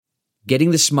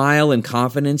Getting the smile and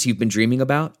confidence you've been dreaming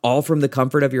about, all from the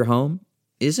comfort of your home,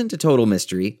 isn't a total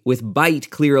mystery with Bite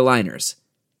clear aligners.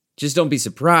 Just don't be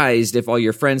surprised if all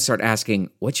your friends start asking,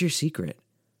 "What's your secret?"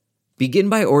 Begin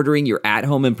by ordering your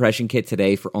at-home impression kit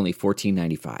today for only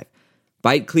 $14.95.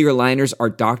 Bite clear aligners are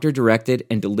doctor-directed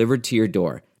and delivered to your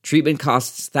door. Treatment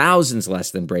costs thousands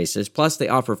less than braces, plus they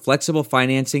offer flexible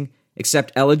financing,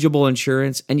 accept eligible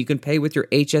insurance, and you can pay with your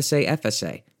HSA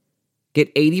FSA.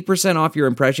 Get 80% off your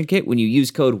impression kit when you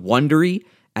use code WONDERY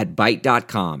at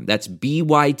Byte.com. That's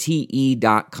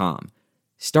BYTE.com.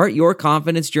 Start your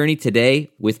confidence journey today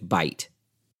with Byte.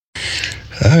 All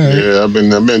right. Yeah, I've been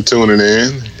tuning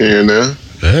in here and there.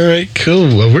 All right, cool.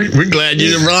 Well, we're glad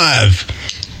you're alive.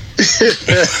 We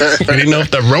didn't know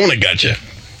if the Rona got you.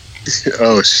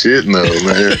 Oh shit, no,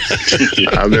 man!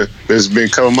 I've been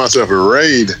calling myself a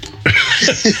raid.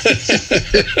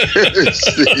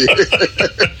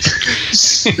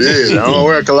 Shit, I don't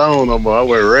wear cologne no more. I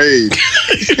wear raid.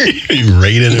 You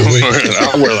raided it.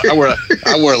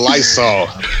 I wear Lysol.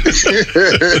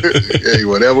 Hey,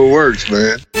 whatever works,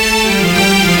 man.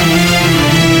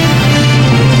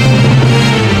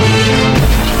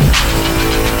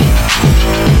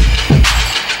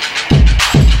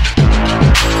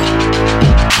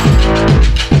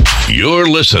 You're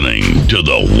listening to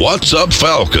the What's Up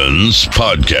Falcons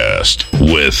podcast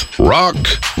with Rock,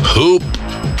 Hoop,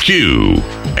 Q,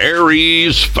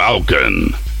 Aries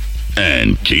Falcon,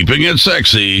 and keeping it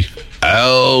sexy,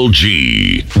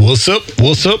 LG. What's up?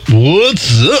 What's up?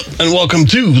 What's up? And welcome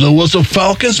to the What's Up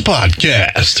Falcons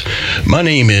podcast. My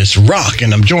name is Rock,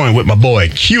 and I'm joined with my boy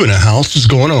Q in the house. What's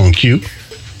going on, Q?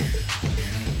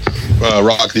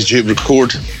 Rock, did you hit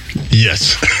record?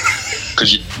 Yes.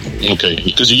 Because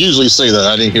you usually say that.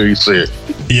 I didn't hear you say it.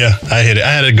 Yeah, I hit it. I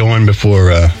had it going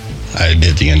before I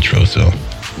did the intro, so.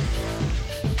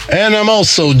 And I'm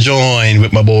also joined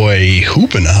with my boy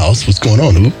Hoop in the house. What's going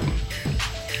on, Hoop?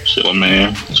 Chilling,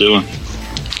 man. Chilling.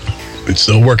 It's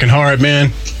still working hard,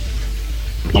 man.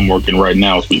 I'm working right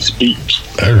now as we speak.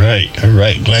 All right.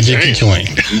 Glad you can join.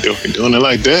 You doing it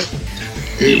like that?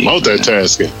 You're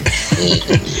multitasking.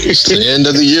 It's the end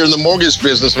of the year in the mortgage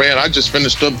business, man. I just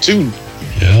finished up too.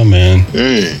 Yeah, man.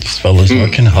 This fella's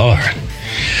working hard.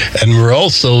 And we're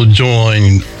also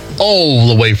joined all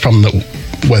the way from the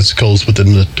West Coast with the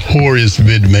notorious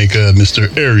vid maker,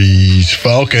 Mr. Aries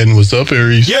Falcon. What's up,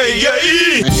 Aries? Yay!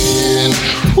 And,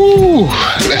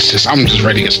 I'm just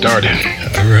ready to get started.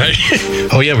 All right.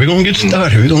 Oh, yeah, we're going to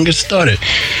get started.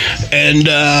 And,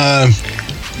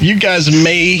 you guys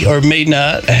may or may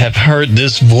not have heard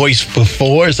this voice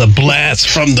before. It's a blast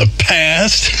from the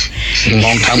past.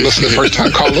 Long time listener, first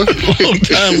time caller.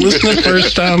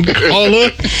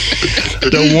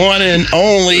 The one and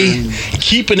only,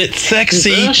 keeping it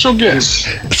sexy. Special guest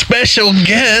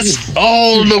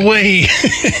all the way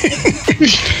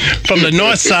from the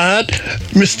north side,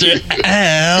 Mr.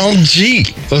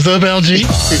 LG. What's up, LG?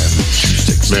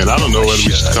 Man, I don't know whether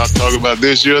we should talk about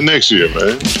this year or next year,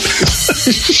 man.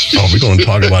 Oh, we're going to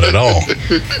talk about it all.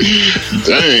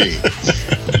 Dang.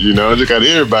 You know, I just got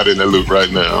everybody in the loop right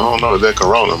now. I don't know, is that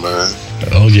Corona, man?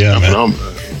 Oh, yeah, man. I'm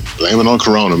blaming on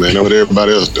Corona, man. That's what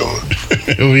everybody else doing.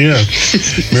 Oh, yeah.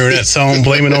 Remember that song,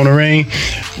 Blame It on the Rain?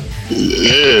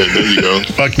 Yeah, there you go.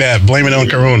 Fuck that. Blame it on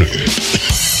Corona.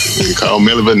 You call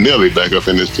Milli Vanilli back up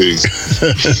in this piece.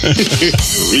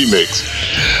 Remix.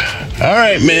 All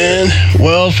right, man.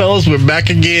 Well, fellas, we're back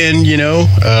again,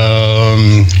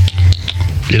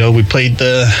 we played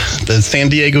the San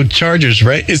Diego Chargers,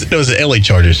 right? It was the LA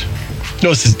Chargers.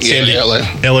 No, it's LA.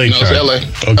 LA Chargers. LA.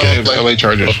 Okay. LA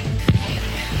Chargers.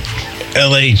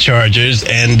 LA Chargers,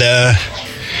 and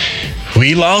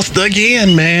we lost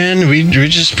again, man. We're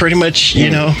just pretty much,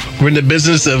 we're in the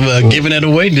business of giving it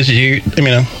away this year,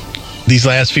 these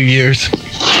last few years.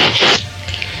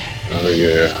 Oh,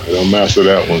 yeah. I don't master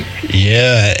that one.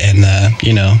 Yeah, and,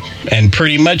 and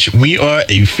pretty much we are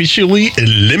officially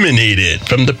eliminated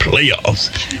from the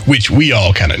playoffs, which we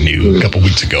all kind of knew a couple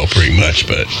weeks ago, pretty much,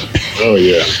 but... Oh,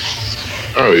 yeah.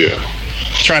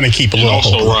 Trying to keep a little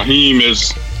also, hope. Raheem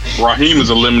is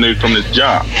eliminated from his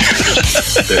job.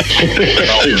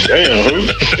 Damn.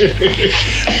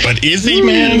 But is he,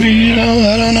 man?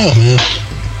 I don't know, man.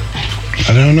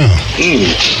 I don't know.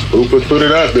 Who put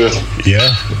it out there?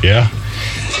 Yeah.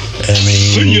 I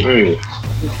mean,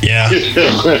 yeah.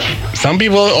 Some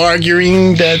people are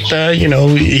arguing that,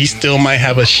 he still might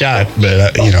have a shot,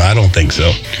 but, I don't think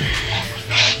so.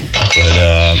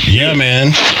 But, yeah,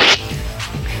 man.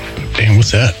 Damn,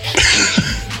 what's that?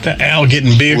 The owl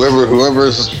getting big.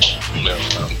 Whoever's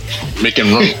making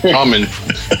ramen.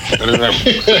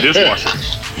 Dishwasher.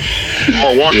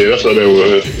 Yeah, that's what that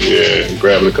was. Yeah,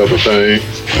 grabbing a couple things.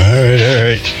 All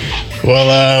right.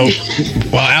 Well,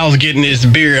 while Al's getting his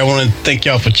beer, I want to thank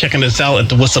y'all for checking us out at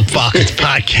the What's Up Falcons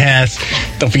podcast.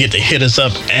 Don't forget to hit us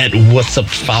up at What's Up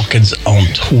Falcons on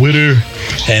Twitter.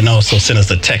 And also send us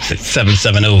a text at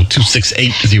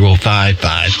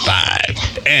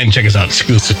 770-268-0555. And check us out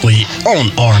exclusively on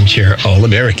Armchair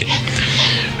All-American.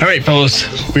 All right, fellas,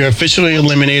 we are officially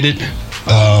eliminated.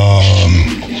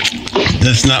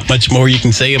 There's not much more you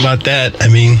can say about that. I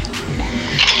mean,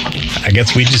 I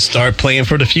guess we just start playing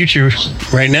for the future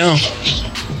right now.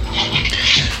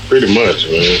 Pretty much,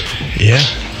 man. Yeah,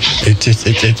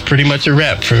 it's pretty much a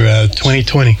wrap for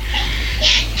 2020.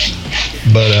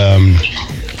 But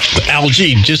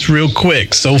LG, just real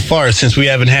quick, so far since we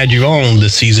haven't had you on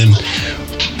this season,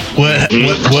 what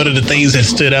are the things that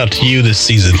stood out to you this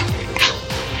season?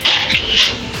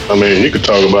 I mean, you could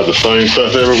talk about the same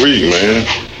stuff every week, man.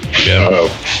 Yeah.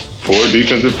 4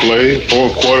 defensive play, 4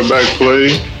 quarterback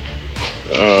play.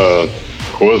 Of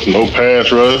course, no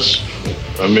pass rush.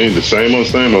 I mean, the same old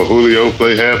same. Julio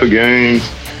played half the games.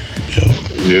 Yeah.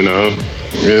 You know,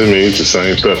 it's the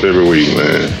same stuff every week,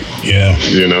 man. Yeah.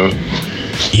 You know.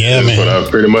 Yeah, That's man. what I've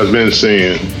pretty much been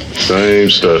seeing. Same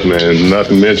stuff, man. Not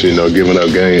to mention, giving up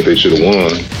games they should have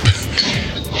won.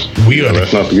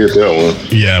 Let's not forget that one.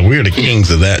 Yeah, we're the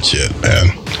kings of that shit,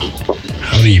 man.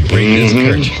 How do you break this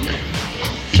curse?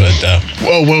 But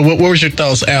what was your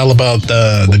thoughts, Al, about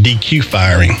the DQ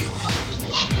firing?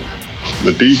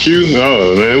 The DQ?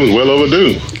 Oh man, it was well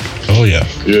overdue. Oh yeah.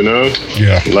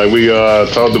 Yeah. Like we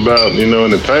talked about, in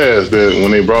the past, that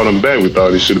when they brought him back, we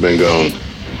thought he should have been gone.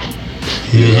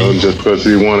 Just because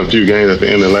he won a few games at the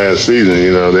end of last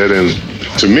season, that didn't.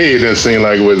 To me, it didn't seem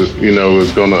like it was,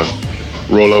 was gonna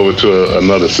roll over to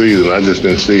another season. I just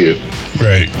didn't see it.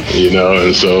 Right.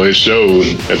 And so it showed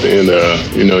at the end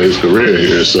of, his career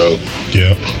here. So,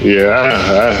 yeah,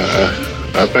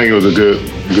 I think it was a good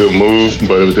move,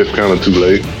 but it was just kind of too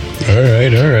late. All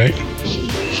right.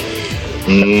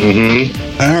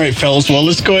 All right, fellas. Well,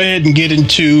 let's go ahead and get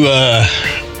into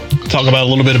talk about a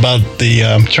little bit about the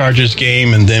Chargers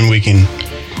game, and then we can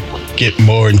get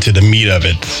more into the meat of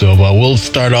it. So we'll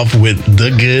start off with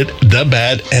the good, the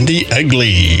bad, and the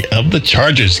ugly of the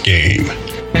Chargers game.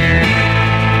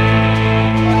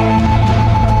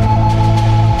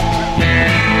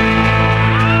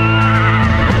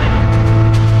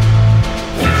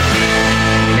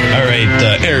 All right,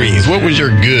 Aries, what was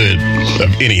your good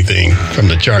of anything from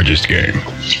the Chargers game?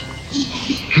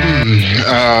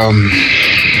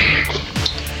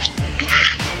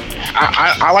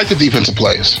 I like the defensive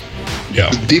plays.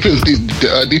 Yeah, defense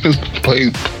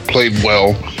played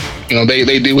well.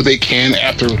 They did what they can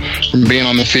after being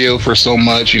on the field for so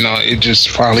much. It just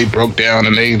finally broke down,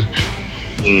 and they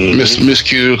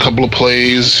miscued a couple of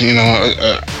plays.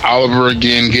 Oliver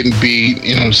again getting beat.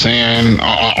 On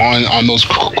those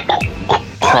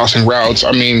crossing routes.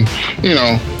 I mean,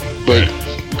 but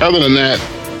other than that,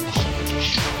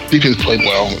 defense played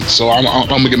well. So I'm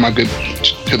gonna give my good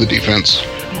to the defense.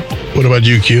 What about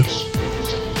you, Q?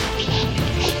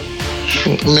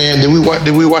 Man, did we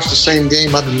watch the same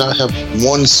game? I did not have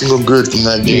one single good from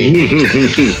that game.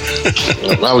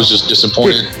 I was just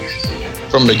disappointed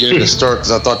from the beginning to start,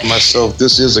 because I thought to myself,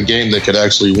 this is a game that could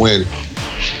actually win.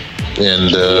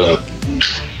 And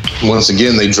once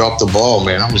again, they dropped the ball,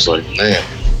 man. I was like, man.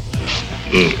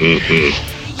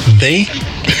 They?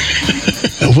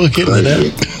 We'll get into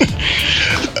that.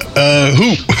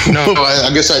 Who? No,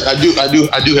 I guess I do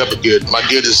have a good. My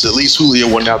good is at least Julio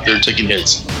went out there taking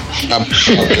hits.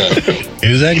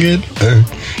 Is that good?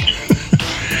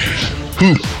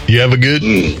 Who? You have a good?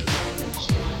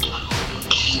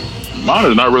 Mine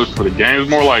is not really for the game. It's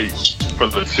more like for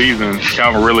the season.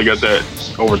 Calvin really got that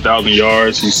over 1,000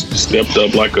 yards. He stepped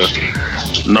up like a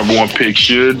number 1 pick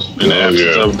should in the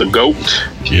absence of the GOAT.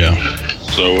 Yeah.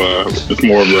 So it's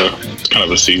more of kind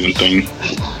of a season thing.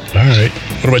 All right.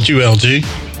 What about you, LG?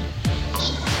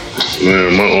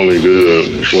 Man, my only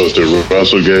good was the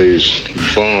Russell Gage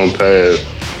bomb pass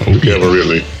to Kevin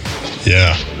Ridley.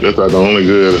 Yeah. That's like the only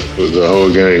good was the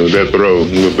whole game. With that throw,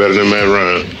 it was better than Matt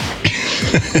Ryan.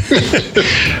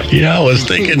 Yeah, I was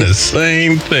thinking the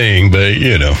same thing, but I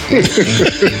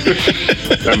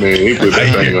mean, he put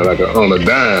that thing like on a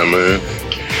dime, man.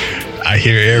 I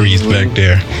hear Aries back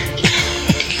there.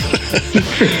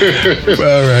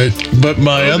 All right, but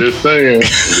I'm just saying.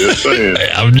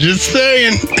 I'm just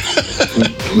saying.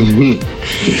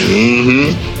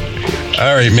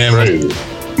 All right, man. Crazy.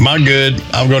 My good,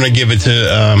 I'm gonna give it to.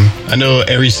 I know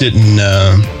Aries didn't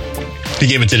he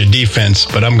gave it to the defense,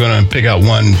 but I'm going to pick out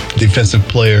one defensive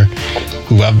player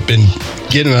who I've been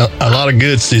getting a lot of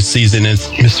goods this season. Is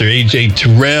Mr. AJ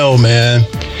Terrell, man.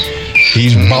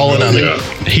 He's balling on it.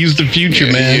 He's the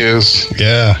future, man. He is.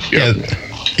 Yeah.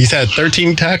 He's had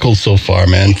 13 tackles so far,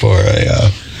 man, for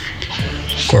a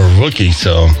rookie.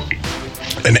 So,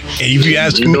 and if you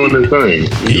ask me, doing his thing.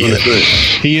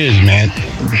 He is, man.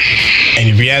 And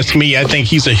if you ask me, I think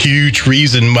he's a huge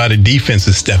reason why the defense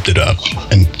has stepped it up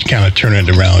and kind of turned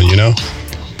it around, you know?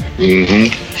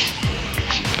 Mm-hmm.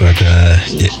 But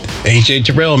AJ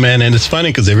Terrell, man, and it's funny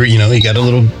because he got a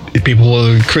little people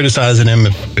were criticizing him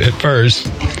at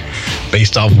first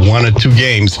based off 1 or 2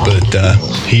 games, but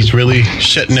he's really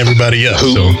shutting everybody up.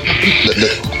 Who? So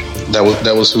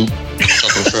That was who?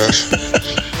 Talking trash.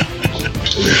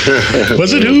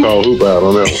 Was it who? Call hoop out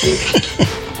on that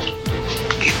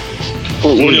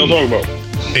one. What are y'all talking about?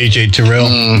 AJ Terrell.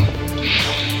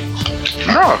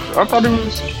 No, I thought he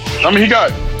was. I mean, he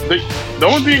got. The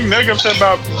only thing negative said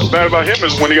bad about him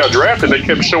is when he got drafted, they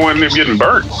kept showing him getting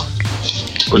burnt.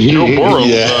 But Joe Burrow's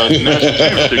national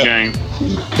championship game.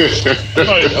 I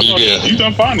thought he's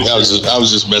done fine this year. I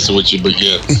was just messing with you, but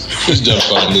yeah, he's done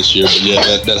fine this year. But yeah,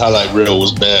 that highlight reel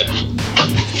was bad.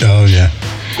 Oh yeah.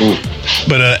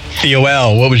 But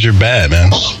Yoel, what was your bad,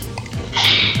 man?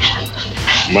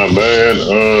 My bad.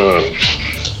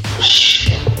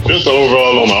 Just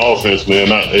overall on the offense, man,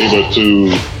 not able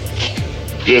to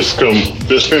just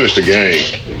finish the game.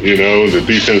 You know, the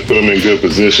defense put them in good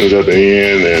positions at the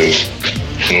end,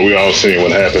 and we all seen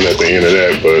what happened at the end of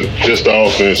that. But just the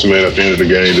offense, man, at the end of the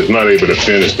game, just not able to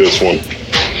finish this one.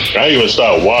 I even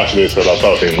started watching this because I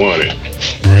thought they won it.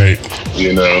 Right.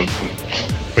 You know.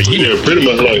 But pretty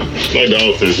much like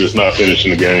the offense just not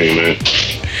finishing the game, man.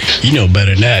 You know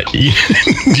better than that. Do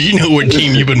you know what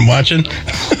team you've been watching?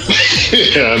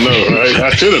 Yeah, I know, right? I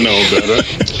should have known better.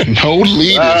 No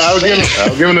leaders. I was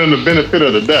giving them the benefit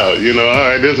of the doubt. You know, all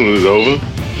right, this one is over.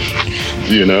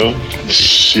 You know,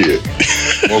 shit.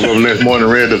 Woke up the next morning,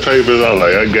 read the papers. I was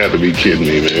like, I got to be kidding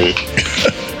me, man.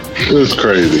 It was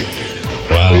crazy.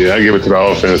 Wow. Yeah, I give it to the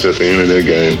offense at the end of that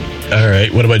game. All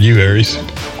right. What about you, Aries?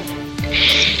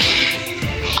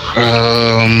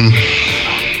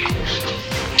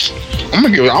 I'm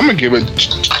gonna give it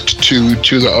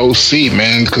to the OC,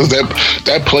 man, because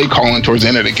that play calling towards the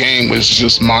end of the game was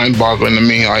just mind-boggling to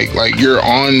me. Like you're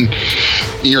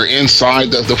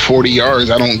inside the 40 yards.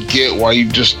 I don't get why you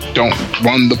just don't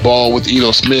run the ball with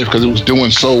Edo Smith, because it was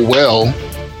doing so well.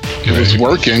 It was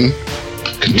working.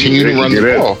 Continue to run the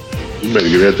ball. You better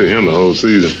get that to him the whole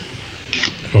season.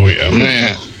 Oh yeah,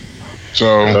 man.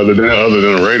 So other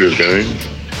than the Raiders game.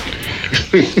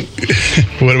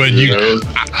 What about you?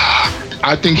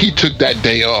 I think he took that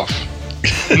day off.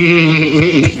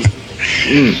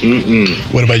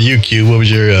 What about you, Q? What was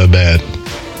your bad?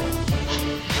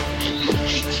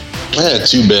 I had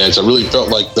 2 bads. I really felt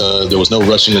like there was no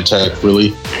rushing attack,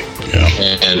 really. Yeah.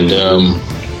 And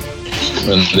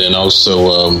then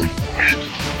also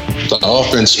the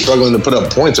offense struggling to put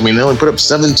up points. I mean, they only put up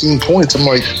 17 points. I'm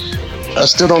like, I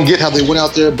still don't get how they went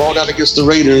out there, balled out against the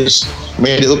Raiders.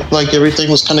 Man, it looked like everything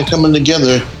was kind of coming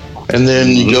together. And then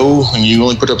you go and you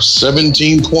only put up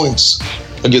 17 points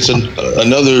against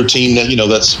another team that,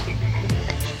 that's,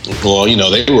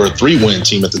 they were a 3-win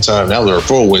team at the time. Now they're a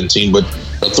 4-win team, but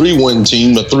a 3-win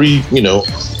team, a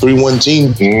 3-1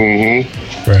 team.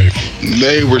 Mm-hmm. Right.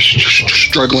 They were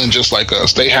struggling just like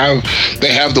us. They have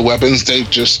the weapons. They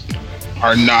just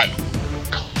are not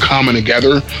coming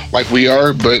together like we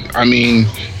are. But I mean,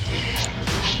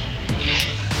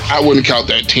 I wouldn't count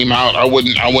that team out. I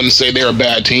wouldn't say they're a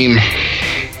bad team.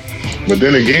 But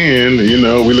then again,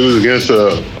 we lose against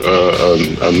a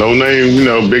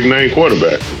no-name, big-name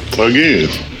quarterback again.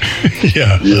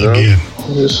 Yeah, again.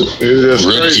 It's just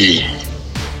Ricky.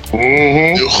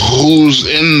 Mm-hmm. Who's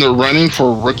in the running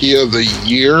for Rookie of the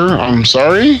Year? I'm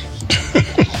sorry.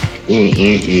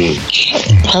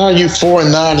 How are you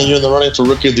 4-9 and you're in the running for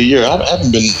Rookie of the Year? I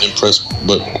haven't been impressed,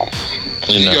 but.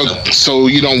 So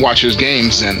you don't watch his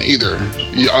games then either.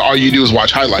 All you do is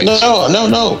watch highlights. No. I'm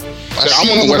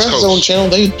on the West Coast. Zone channel.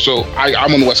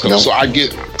 I'm on the West Coast, so I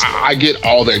get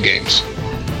all their games.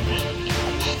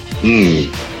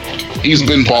 He's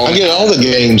been balling. I get all the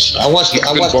games. I watch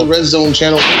the Red Zone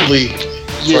channel probably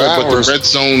for hours. But the Red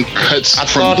Zone cuts I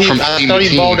thought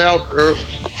he balled out.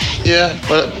 Yeah,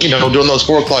 but during those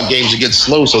 4:00 games it ges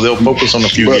slow, so they'll focus on a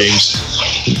few games.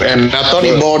 And I thought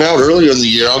he balled out earlier in the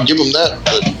year. I'll give him that,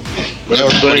 but that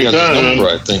was pretty number,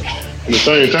 I think. At the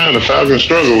same time, the Falcons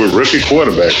struggle with rookie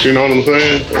quarterbacks. You know what I'm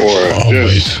saying? Or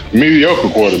just mediocre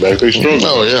quarterbacks. They struggle.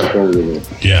 Oh yeah.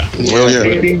 Yeah. Well,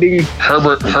 yeah.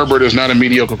 Herbert is not a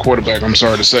mediocre quarterback. I'm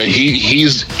sorry to say.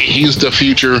 He's the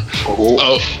future.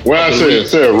 Well, I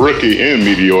said a rookie and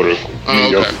mediocre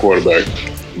quarterback.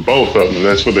 Both of them.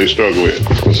 That's what they struggle with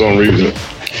for some reason.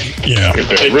 Yeah. If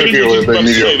they're rookie or if they're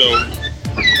mediocre.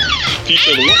 He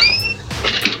said what?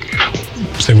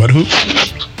 Say what? Who?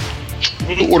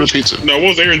 Order pizza. No, what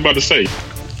was Aaron about to say?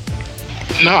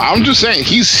 No, I'm just saying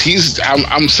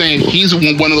I'm saying he's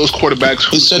one of those quarterbacks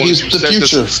who said he's the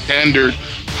future standard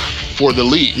for the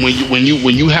league. When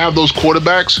you have those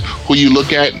quarterbacks who you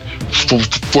look at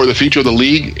for the future of the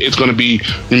league, it's going to be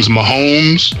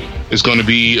Mahomes. It's going to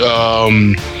be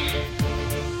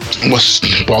what's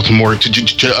Baltimore?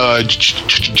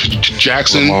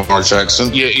 Jackson. Lamar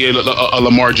Jackson. Yeah,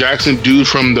 Lamar Jackson, dude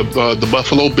from the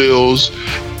Buffalo Bills,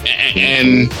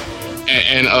 and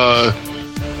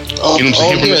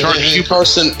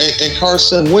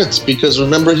Carson Wentz, because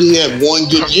remember he had one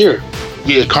good year.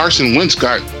 Yeah, Carson Wentz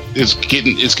is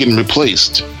getting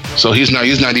replaced, so he's not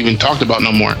even talked about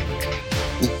no more.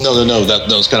 No. That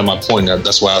was kind of my point.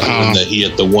 That's why I was thinking that he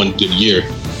had the one good year.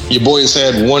 Your boy has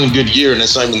had one good year, and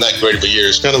it's not even that great of a year.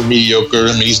 It's kind of mediocre.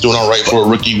 I mean, he's doing all right for a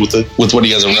rookie with what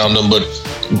he has around him, but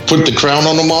put the crown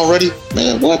on him already,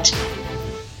 man. What?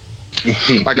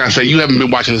 Like I said, you haven't been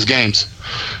watching his games.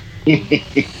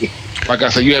 Like I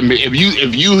said, you haven't been. If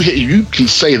you can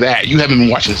say that, you haven't been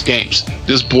watching his games.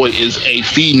 This boy is a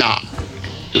phenom.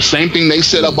 The same thing they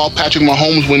said about Patrick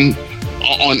Mahomes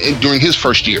during his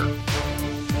first year.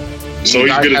 So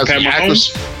he's good as Pat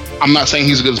Mahomes? I'm not saying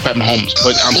he's as good as Pat Mahomes,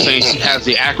 but I'm saying he has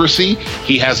the accuracy,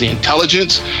 he has the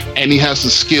intelligence, and he has the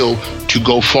skill to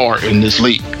go far in this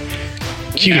league.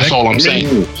 Q, that's all I'm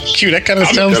saying. Q, that kind of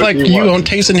sounds like you on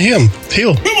Taysom Hill.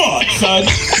 Come on, son.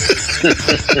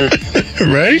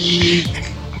 Right?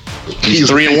 He's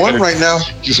 3-1 right now.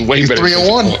 He's way better.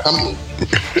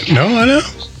 3-1. No, I know.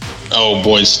 Oh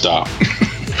boy, stop.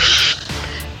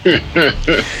 We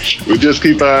just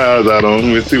keep our eyes out on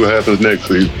him. We'll see what happens next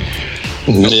season.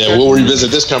 Yeah, we'll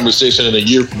revisit this conversation in a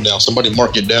year from now. Somebody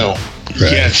mark it down.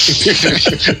 Right. Yes.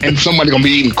 And somebody gonna be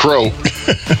eating crow. All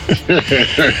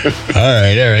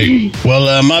right.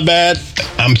 Well, my bad.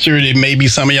 I'm sure it may be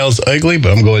some of y'all's ugly,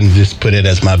 but I'm going to just put it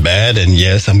as my bad. And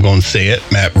yes, I'm going to say it.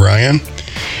 Matt Ryan.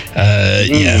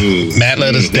 Yeah, Matt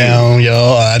let us down,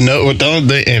 y'all. I know,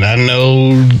 and I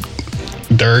know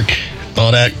Dirk,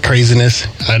 all that craziness.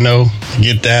 I know,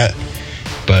 get that,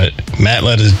 but Matt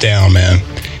let us down, man.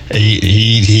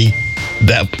 He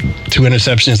that 2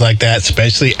 interceptions like that,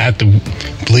 especially after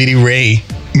Bleedy Ray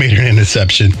made an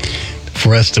interception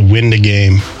for us to win the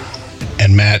game,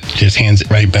 and Matt just hands it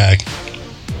right back.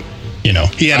 You know,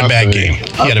 he had a bad game.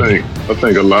 I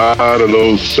think a lot of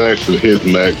those sacks that hit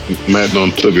Matt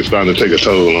done took is starting to take a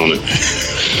toll on it.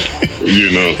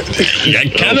 You know,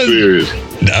 I'm serious.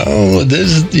 No,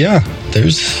 there's. You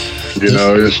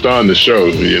know, it's starting to show.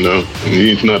 You know,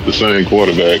 he's not the same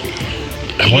quarterback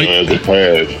as the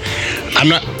past.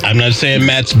 I'm not saying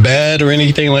Matt's bad or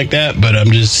anything like that, but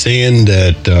I'm just saying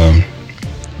that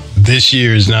this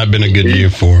year has not been a good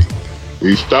year for him.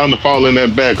 He's starting to fall in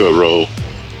that backup role.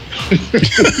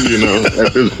 You know,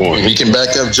 at this point, he can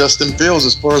back up Justin Fields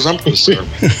as far as I'm concerned.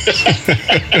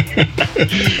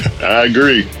 I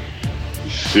agree.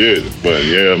 Shit, but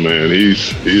yeah, man,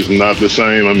 he's not the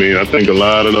same. I mean, I think a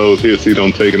lot of those hits he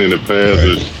don't take it in the past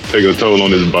is taking a toll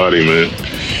on his body, man.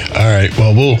 All right,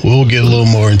 well, we'll get a little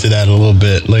more into that a little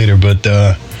bit later, but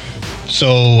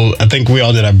so I think we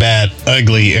all did our bad,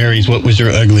 ugly. Aries, what was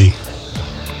your ugly?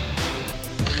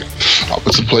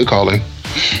 Offensive play calling.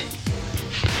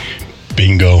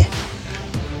 Bingo.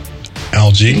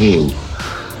 Algie?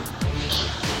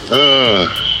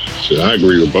 Shit, I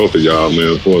agree with both of y'all,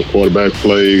 man. For quarterback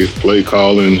play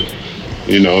calling,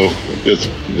 you know, just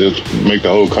make the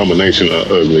whole combination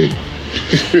ugly.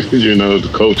 You know, the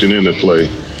coaching and the play.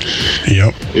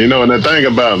 Yep. You know, and the thing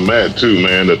about Matt too,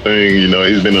 man, you know,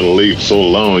 he's been in the league so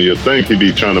long, you'd think he'd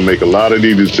be trying to make a lot of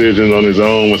these decisions on his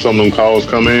own when some of them calls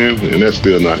come in, and that's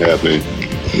still not happening.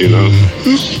 You know,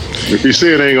 if you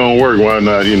see it ain't gonna work, why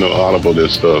not, you know, audible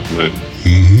this stuff, man?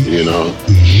 You know,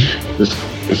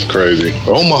 it's crazy.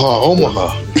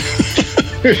 Omaha.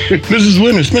 Mrs.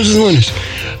 Winters.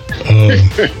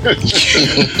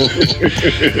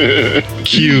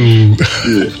 Q.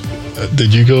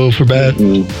 Did you go for bad?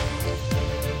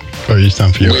 Or it's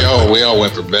time for you? We all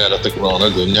went for bad. I think we're all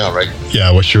ugly now, right?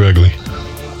 Yeah, what's your ugly?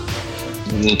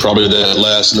 Probably that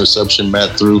last interception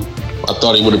Matt threw. I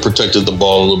thought he would have protected the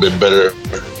ball a little bit better,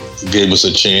 gave us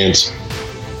a chance.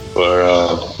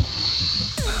 But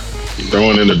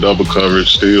throwing in the double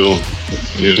coverage still.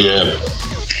 Yeah.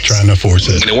 Trying to force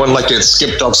it. And it wasn't like it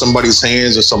skipped off somebody's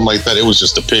hands or something like that. It was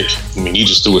just a pick. I mean, he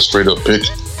just threw a straight up pick.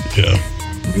 Yeah.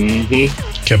 Mm-hmm.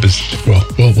 Kept his. Well,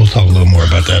 we'll talk a little more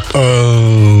about that.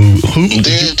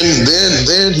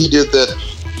 Then he did that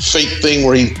fake thing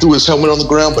where he threw his helmet on the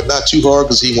ground, but not too hard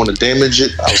because he wanted to damage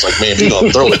it. I was like, man, if you're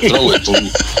gonna throw it,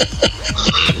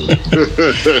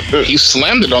 fool. He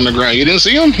slammed it on the ground. You didn't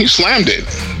see him? He slammed it.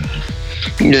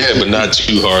 Yeah, but not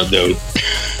too hard though.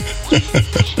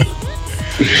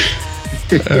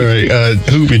 All right,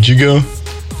 who did you go?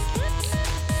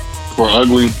 For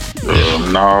ugly?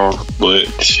 No, but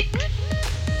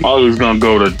I was gonna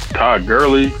go to Todd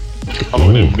Gurley.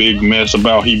 Oh, that big mess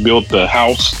about he built the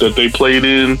house that they played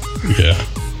in. Yeah.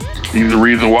 He's the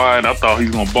reason why, and I thought he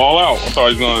was gonna ball out. I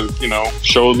thought he was gonna,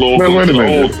 show his little. Wait a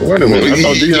minute.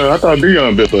 I thought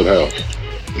Deion built that house.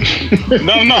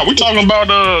 No. We talking about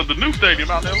the new stadium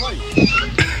out in LA.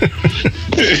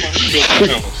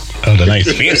 Oh, the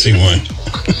nice fancy one.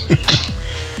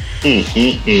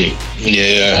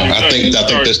 Yeah, I think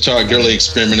this Todd Gurley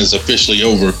experiment is officially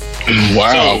over.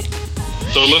 Wow.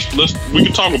 So we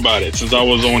can talk about it since I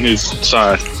was on his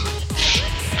side.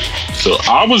 So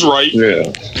I was right,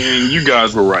 and you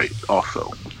guys were right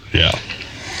also. Yeah.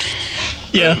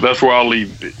 That's where I'll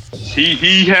leave it.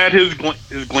 He had his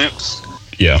glimpse.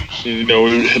 Yeah. You know,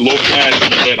 a little flashy,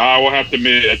 but I will have to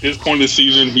admit, at this point in the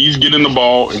season, he's getting the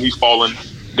ball and he's falling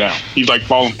down. He's like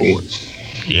falling forward.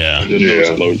 Yeah.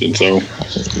 Explosion. So,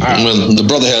 the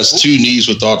brother has 2 knees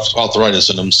with arthritis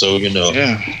in them, so you know.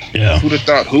 Yeah. Who'd have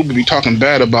thought who would be talking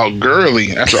bad about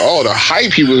Gurley after all the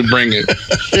hype he was bringing?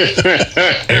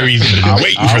 Aries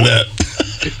waiting for that.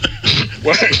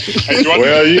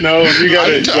 Well, you know, you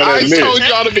gotta admit. I told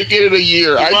y'all to begin of the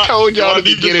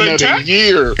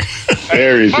year.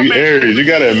 Aries, you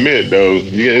gotta admit though,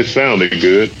 it sounded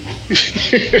good.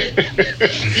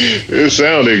 It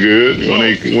sounded good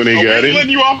when he got it.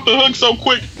 Letting you off the hook so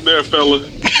quick there, fella.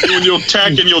 You and your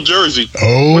tack and your jersey.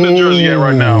 Oh, where the jersey at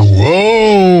right now?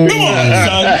 Whoa! Come on,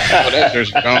 son. That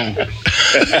jersey gone.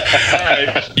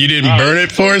 Right. You didn't burn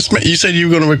it for us, man. You said you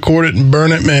were going to record it and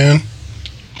burn it, man.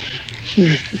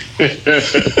 Yeah,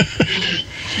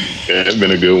 it's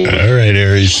been a good one. All right,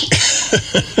 Aries.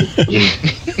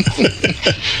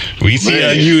 We see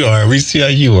how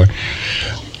you are.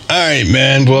 All right,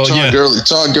 man. Well,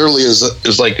 Todd Gurley is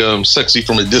like sexy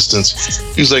from a distance.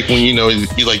 He's like when you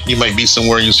might be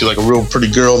somewhere and you see like a real pretty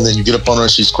girl and then you get up on her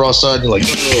and she's cross-eyed and you're like,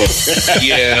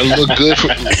 yeah, look good from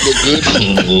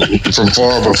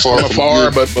far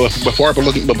from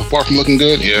looking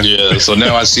good. Yeah. So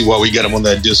now I see why we got him on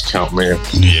that discount, man.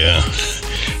 Yeah.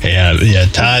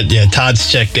 Todd's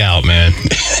checked out, man.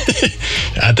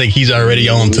 I think he's already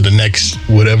on to the next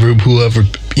whoever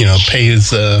pay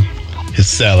his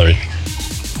salary.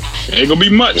 Ain't gonna be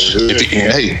much.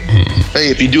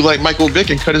 If you do like Michael Vick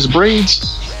and cut his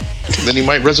braids, then he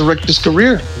might resurrect his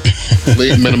career.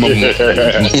 League minimum. He's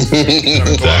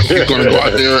gonna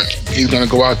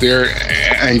go out there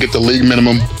and get the league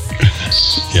minimum.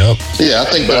 Yep. Yeah, I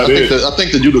think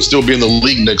the dude will still be in the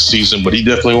league next season, but he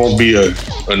definitely won't be a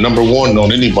number one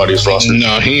on anybody's roster.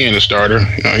 No, he ain't a starter.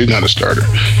 No, he's not a starter.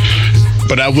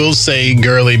 But I will say,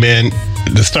 Gurley, man,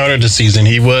 the start of the season,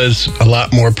 he was a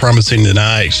lot more promising than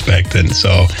I expected.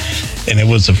 So, and it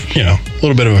was a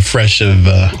little bit of a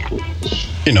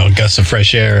gust of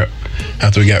fresh air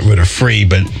after we got rid of Free.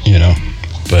 But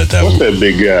what's that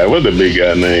big guy? What's the big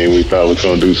guy name we thought was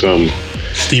gonna do something?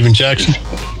 Steven Jackson.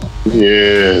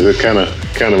 Yeah, that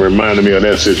kind of reminded me of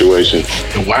that situation.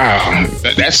 Wow,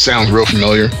 that sounds real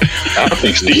familiar. I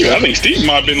think Steve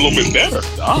might have been a little bit better.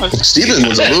 Honestly. Steven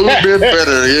was a little bit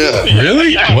better, yeah.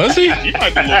 Really? Was he? He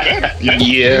might be a little better.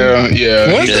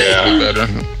 Yeah. Was he? Better.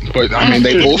 But I mean,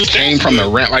 they both came from the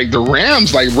Rams. Like the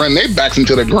Rams, run their backs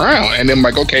into the ground, and then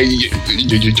okay,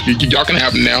 y'all can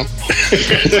have them now.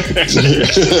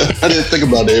 I didn't think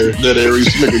about that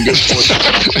Aries. Make a good point.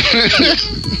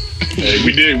 Hey,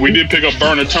 we did pick up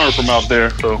Burner Turner from out there,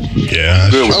 so yeah.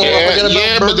 But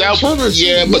that was from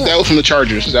the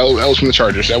Chargers. That was from the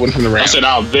Chargers. That wasn't from the Rams. I said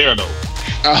out there though.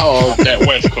 Oh, that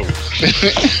West Coast.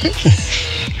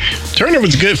 Turner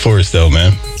was good for us though,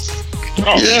 man.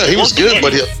 Oh, yeah, he was good,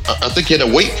 but I think he had a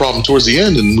weight problem towards the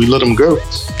end, and we let him go.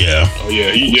 Yeah. Oh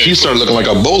yeah. He started looking like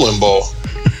a bowling ball.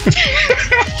 We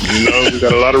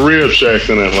got a lot of rib shacks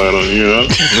in Atlanta,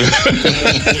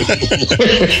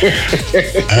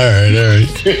 All right.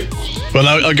 Well,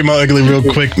 I'll get my ugly real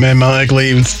quick, man. My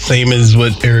ugly, same as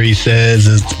what Aries says,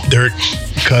 is Dirk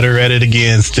Cutter at it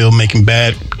again, still making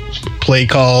bad play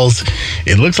calls.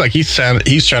 It looks like he's trying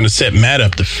to set Matt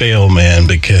up to fail, man,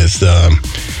 because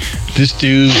This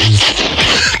dude is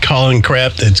calling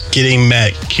crap that's getting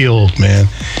Matt killed, man.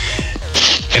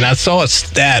 And I saw a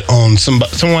stat on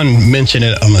someone mentioned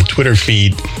it on a Twitter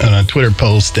feed, on a Twitter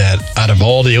post, that out of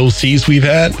all the OCs we've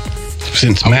had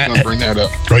since Matt, I was gonna bring that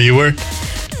up. Oh, you were?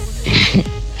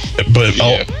 But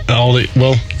Yeah.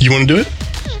 well, you want to do it?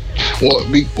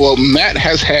 Well, Matt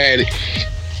has had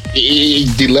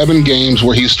 11 games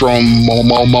where he's thrown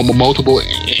multiple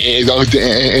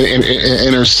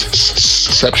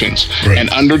interceptions, Right. and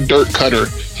under Dirk Cutter,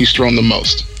 he's thrown the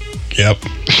most. Yep.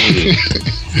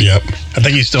 Yep. I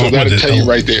think he's still. So that'll tell you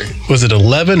right there. Was it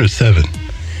 11 or 7?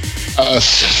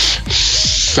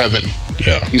 7.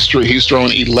 Yeah. He's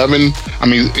thrown 11. I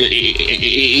mean,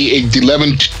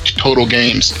 11 total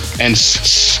games, and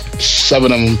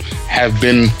 7 of them have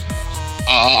been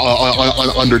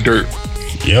under Dirk.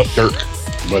 Yep. Dirk.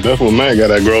 But that's what Matt got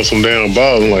to grow some damn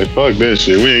balls. I'm like, fuck this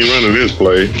shit. We ain't running this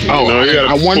play. You know, you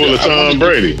got to pull a Tom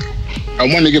Brady. I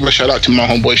wanted to give a shout out to my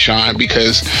homeboy Sean,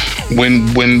 because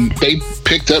when they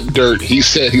picked up Dirk, he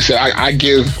said I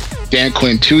give Dan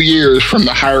Quinn 2 years from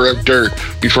the hire of Dirk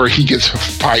before he gets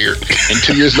fired. And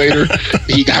 2 years later,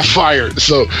 he got fired.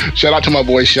 So shout out to my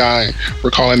boy Shine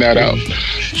for calling that out.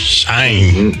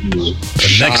 Shine.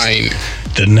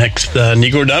 The next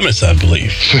Negro Damas, I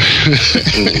believe.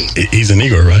 He's a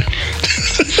Negro, right?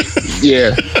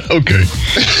 Yeah. Okay.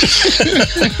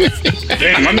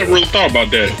 Damn, I never really thought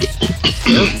about that.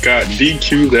 Dirk got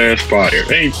DQ'd ass fired.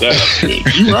 Ain't that?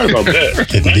 You right about that. I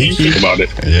didn't think about it.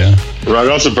 Yeah. Rock,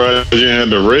 I'm surprised you had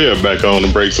the red back on to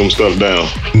break some stuff down.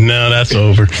 No, that's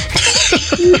over. That's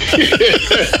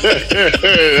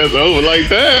over like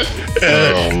that.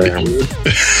 Oh man.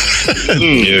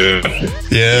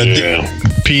 Yeah.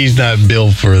 P's not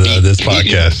built for this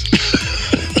podcast.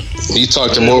 He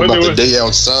talked more about the day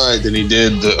outside than he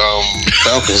did the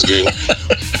Falcons game.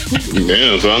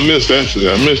 Damn, so I missed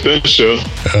that show.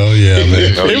 Oh yeah,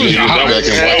 man.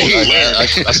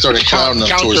 I started clowning up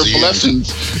towards the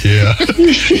end. Yeah.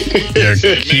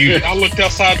 Man, I looked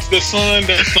outside to the sun.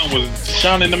 That sun was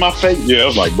shining in my face. Yeah, I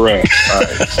was like, bruh. All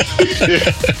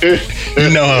right. You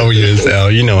know how he is,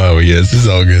 Al. You know how he is. It's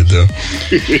all good though.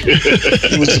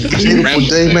 It was a beautiful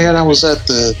day, man. I was at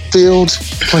the field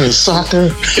playing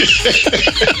soccer.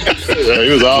 He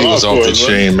was all off the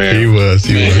chain, man. He was.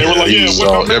 They were like, He was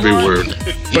all everywhere.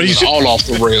 But he's all off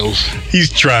the rails. He's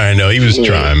trying though. He was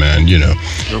trying, man. You know.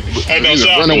 I know, He's a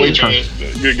runaway train.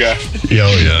 Good guy.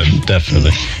 Oh yeah,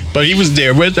 definitely. But he was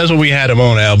there. That's what we had him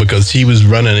on, Al, because he was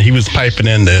running. He was piping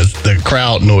in the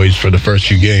crowd noise for the first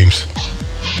few games.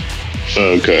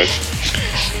 Okay.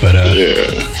 But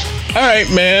Yeah. all right,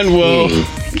 man. Well,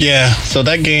 yeah. So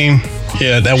that game,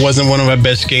 that wasn't one of our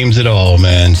best games at all,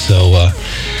 man. So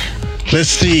let's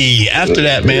see. After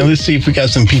that, man, let's see if we got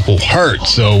some people hurt.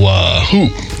 So,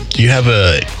 Hoop, do you have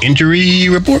a injury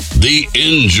report? The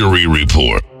injury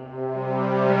report.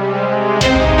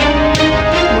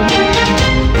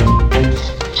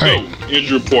 So,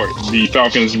 injury report. The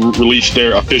Falcons released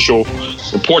their official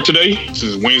report today. This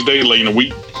is Wednesday, later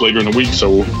in the week.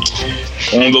 So,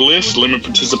 on the list, limited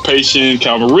participation: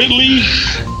 Calvin Ridley,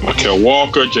 Michael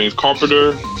Walker, James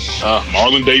Carpenter,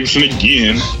 Marlon Davidson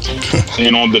again.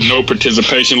 And on the no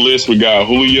participation list, we got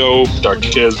Julio,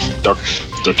 Darquez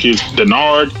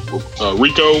Denard,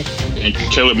 Rico, and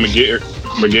Caleb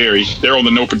McGarry. They're on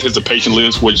the no participation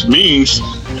list, which means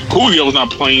Julio's not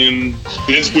playing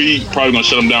this week. Probably gonna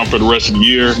shut him down for the rest of the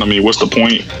year. I mean, what's the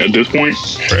point at this point?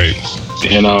 Right.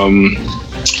 And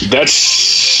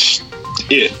that's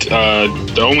it.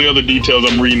 The only other details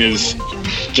I'm reading is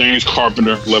James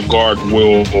Carpenter, left guard,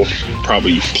 will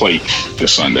probably play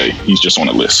this Sunday. He's just on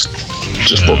the list,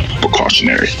 just for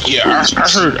precautionary. Yeah,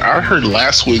 I heard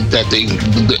last week that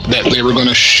they were going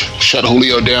to shut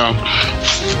Julio down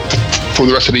for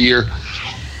the rest of the year.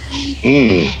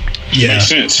 Yeah. Makes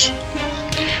sense.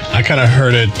 I kind of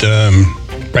heard it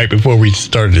right before we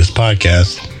started this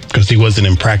podcast because he wasn't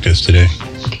in practice today.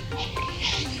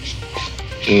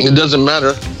 It doesn't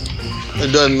matter.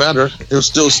 It doesn't matter. He'll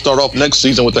still start off next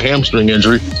season with a hamstring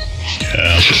injury.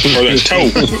 Yeah. Or that toe.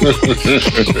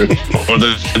 Or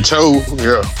the toe,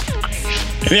 yeah.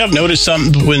 And I've noticed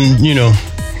something when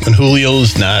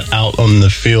Julio's not out on the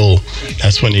field,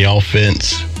 that's when the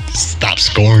offense stops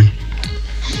scoring.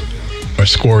 Or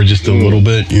score just a little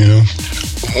bit,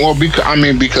 Well,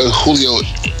 because Julio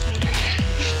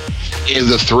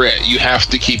is a threat, you have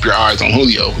to keep your eyes on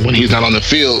Julio. When he's not on the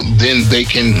field, then they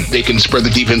can spread the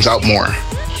defense out more.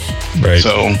 Right.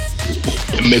 So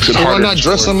it makes it So harder. why not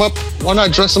dress him up? Why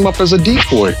not dress him up as a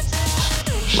decoy?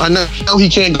 I know he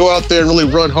can't go out there and really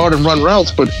run hard and run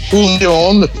routes, but Julio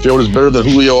on the field is better than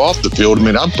Julio off the field. I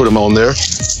mean, I'd put him on there.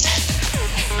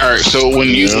 All right. So when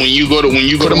you go to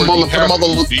Put him work, on the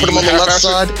left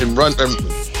side and run.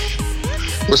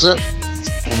 What's that?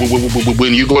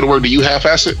 When you go to work, do you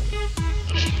half-ass it?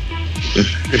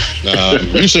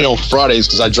 Usually on Fridays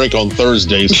because I drink on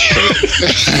Thursdays.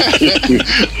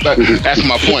 That's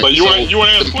my point. But you want to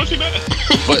answer the question, man?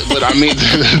 But I mean,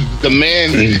 the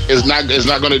man is not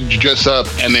going to dress up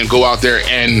and then go out there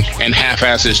and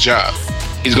half-ass his job.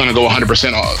 He's going to go 100%.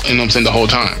 You know what I'm saying, the whole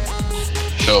time.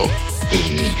 So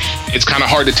it's kind of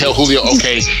hard to tell Julio.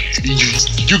 Okay,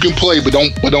 you can play, but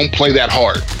don't play that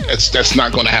hard. That's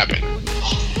not going to happen.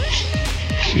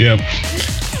 Yep.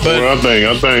 But well, I think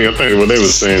what they were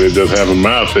saying is just have him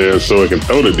out there so it can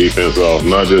throw the defense off,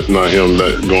 not him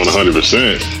going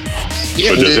 100%. Yeah,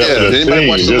 but just helping the team,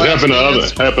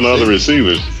 just helping other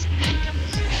receivers.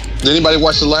 Did anybody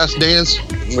watch The Last Dance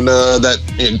when that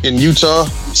in Utah,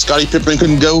 Scottie Pippen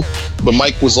couldn't go, but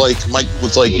Mike was like,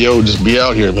 yo, just be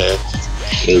out here, man.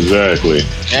 Exactly.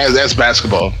 Yeah, that's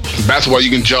basketball. Basketball, you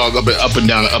can jog up and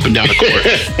down the court.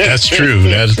 that's true.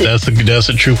 That's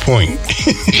a true point.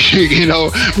 You know,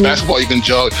 basketball you can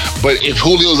jog, but if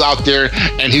Julio's out there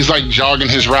and he's like jogging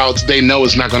his routes, they know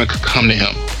it's not going to come to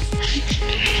him.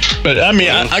 But I mean,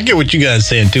 I get what you guys are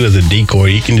saying too. As a decoy,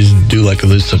 you can just do like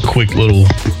a quick little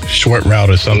short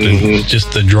route or something,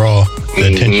 just to draw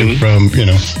the attention from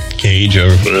Cage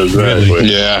or exactly.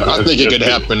 Yeah, I think it could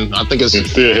happen. I think it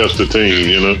still helps the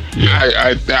team.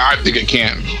 I think it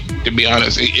can. To be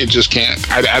honest, it just can't.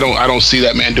 I don't see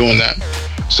that man doing that.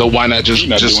 So why not just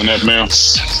doing that, man?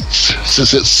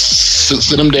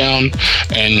 Sit him down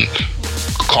and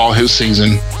call his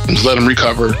season and just let him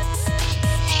recover.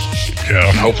 Yeah.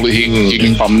 And hopefully he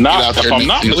can. If I'm not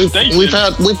mistaken, we've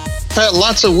had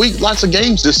lots of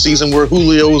games this season where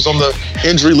Julio was on the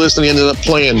injury list and he ended up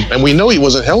playing, and we know he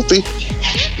wasn't healthy.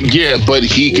 Yeah, but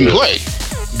he can play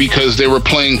because they were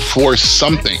playing for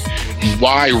something.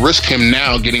 Why risk him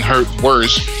now getting hurt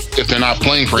worse if they're not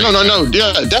playing for him? No.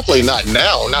 Yeah, definitely not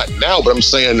now. But I'm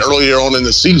saying earlier on in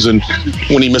the season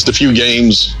when he missed a few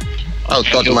games, I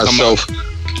thought to myself,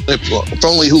 if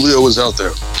only Julio was out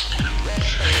there.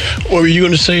 What were you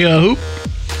going to say, Hoop?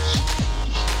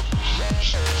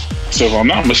 So if I'm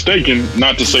not mistaken,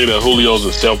 not to say that Julio's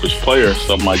a selfish player or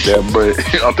something like that, but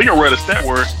I think I read a stat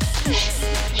where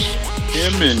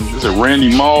him and Randy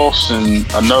Moss and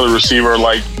another receiver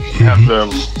have the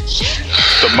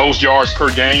most yards per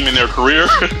game in their career.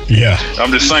 Yeah.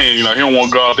 I'm just saying, he don't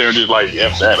want to go out there and just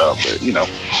F that up, but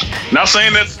not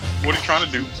saying that's what he's trying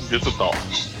to do. Just a thought.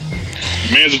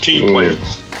 Man's a team player.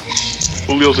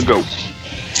 Julio's a GOAT.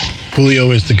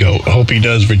 Julio is the GOAT. I hope he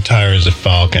does retire as a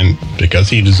Falcon because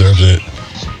he deserves it.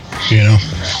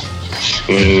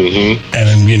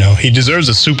 And he deserves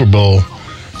a Super Bowl,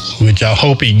 which I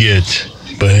hope he gets.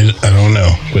 But I don't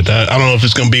know. I don't know if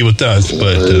it's going to be with us.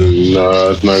 But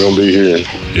no, it's not going to be here.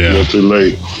 Yeah, it's too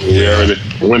late. We already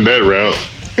went that route.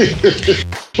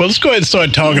 Well, let's go ahead and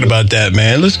start talking about that,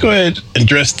 man. Let's go ahead and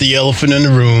address the elephant in the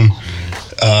room.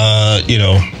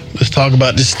 Let's talk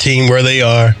about this team, where they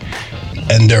are,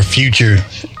 and their future,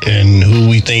 and who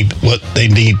we think what they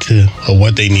need to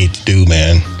do,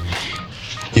 man.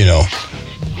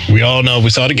 We all know, we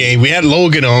saw the game. We had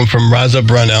Logan on from Rise Up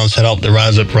Rundown, set up the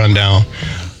Rise Up Rundown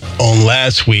on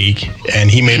last week, and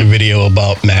he made a video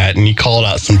about Matt, and he called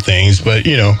out some things, but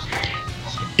he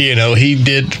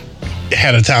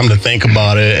had a time to think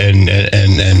about it and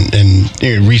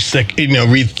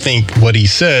rethink what he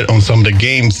said on some of the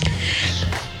games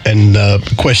and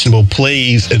questionable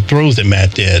plays and throws that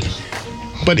Matt did.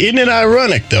 But isn't it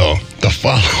ironic, though? The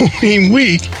following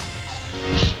week,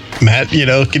 Matt,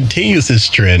 continues his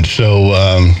trend. So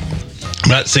I'm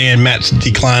not saying Matt's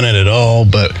declining at all,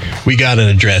 but we got to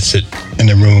address it in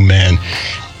the room, man.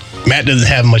 Matt doesn't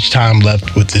have much time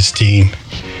left with this team.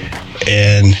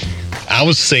 And I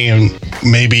was saying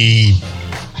maybe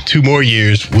 2 more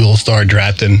years we'll start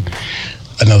drafting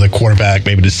another quarterback,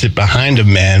 maybe to sit behind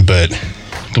him, man. But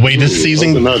the way this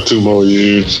season, not 2 more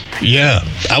years. Yeah,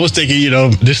 I was thinking,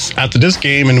 this after this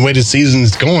game and the way the season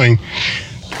is going,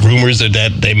 rumors are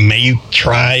that they may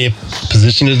try if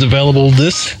position is available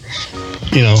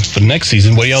for next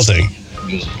season. What do y'all think?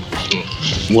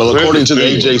 Well, according to the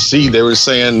AJC, they were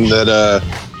saying that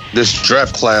this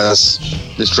draft class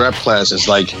is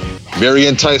very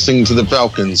enticing to the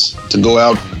Falcons to go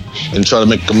out and try to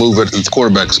make a move at the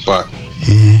quarterback spot.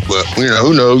 Mm-hmm. But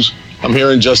who knows? I'm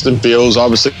hearing Justin Fields.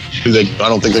 Obviously, I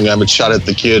don't think they're gonna have a shot at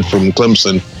the kid from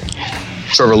Clemson,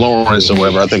 Trevor Lawrence or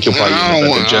whatever. I think he'll probably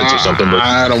get the Jets or something. But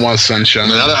I don't want sunshine.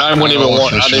 I wouldn't even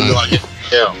want. I didn't like it.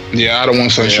 Yeah, I don't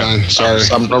want sunshine. Sorry,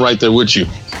 I'm right there with you.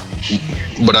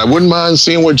 But I wouldn't mind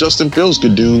seeing what Justin Fields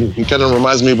could do. He kind of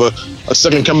reminds me of a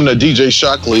second coming to DJ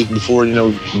Shockley before,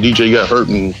 DJ got hurt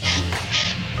and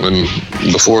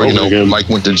before, Mike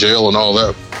went to jail and all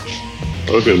that.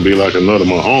 It could be like another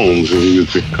Mahomes if he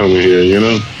was coming here,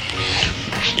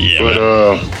 Yeah. But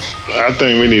I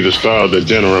think we need to start the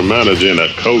general manager and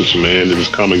that coach, man, to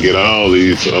just come and get all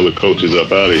these other coaches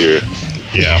up out of here.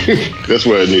 Yeah. That's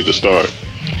where it needs to start.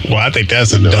 Well, I think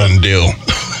that's a done deal.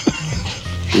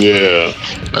 Yeah.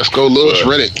 Let's go, Lewis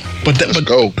Riddick. Let's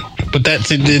go. But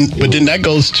then that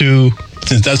goes to,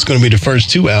 since that's going to be the first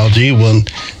two, Algie. Well,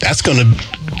 that's going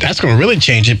to really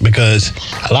change it, because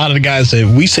a lot of the guys that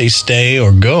we say stay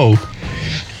or go,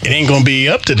 it ain't going to be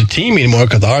up to the team anymore,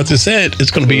 because Arthur said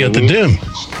it's going to be up to them.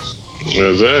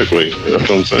 Exactly. That's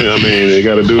what I'm saying. I mean, they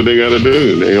got to do what they got to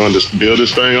do. They want to build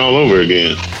this thing all over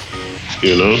again.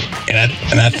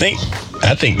 And I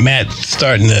think Matt's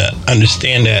starting to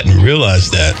understand that and realize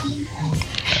that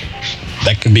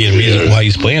could be the reason why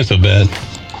he's playing so bad.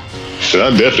 So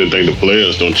I definitely think the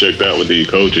players don't check out with these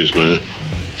coaches, man.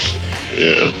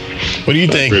 Yeah. What do you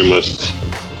think? Pretty much.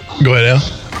 Go ahead, Al.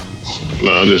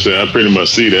 No, I'm just saying, I pretty much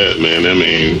see that, man. I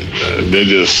mean, they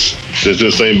just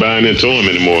ain't buying into them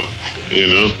anymore.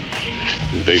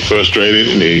 They frustrated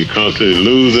and they constantly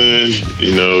losing.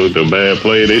 The bad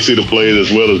play. They see the plays as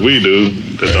well as we do.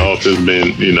 That the offense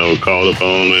been, called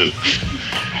upon,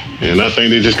 and I think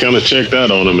they just kind of checked out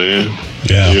on them, man.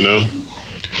 Yeah.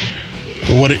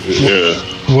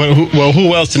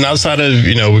 Who else? And outside of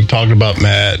we've talked about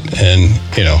Matt and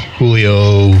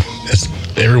Julio.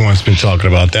 Everyone's been talking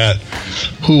about that.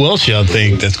 Who else y'all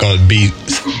think that's going to be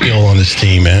still on this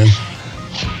team, man?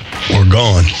 Or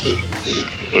gone?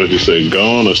 What did you say?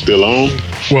 Gone or still on?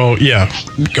 Well, yeah,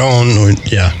 gone or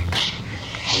yeah.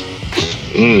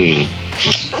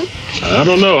 I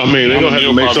don't know. I mean, they're gonna have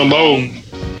to make some more.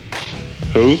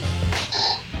 Who?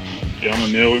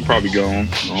 John Neal, we probably gone.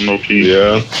 I don't know if he.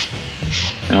 Yeah.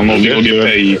 I don't know if he'll get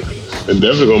paid. They're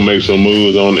definitely gonna make some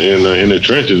moves in the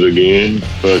trenches again,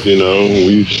 but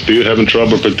we still having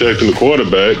trouble protecting the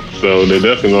quarterback. So there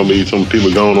definitely gonna be some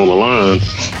people going on the line.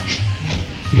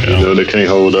 Yeah. They can't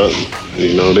hold up.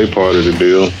 They part of the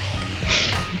deal.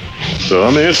 So I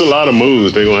mean, it's a lot of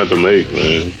moves they're gonna have to make,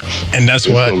 man. And that's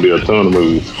it's gonna be a ton of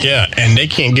moves. Yeah, and they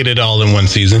can't get it all in one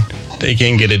season. They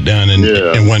can't get it done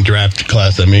in one draft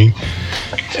class. I mean,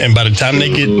 and by the time they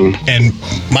get, and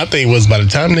my thing was by the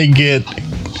time they get,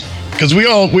 because we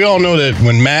all know that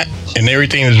when Matt and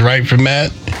everything is right for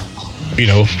Matt, we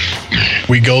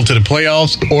go to the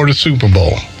playoffs or the Super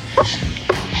Bowl.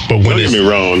 But when don't get me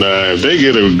wrong, now if they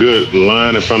get a good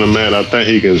line in front of Matt, I think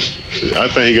he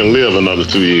can live another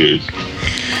 2 years.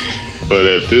 But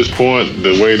at this point,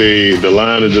 the way the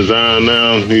line is designed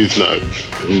now, he's not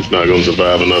going to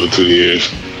survive another 2 years.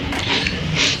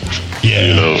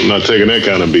 Yeah, I'm not taking that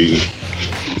kind of beating.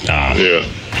 Nah, yeah,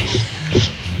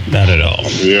 not at all.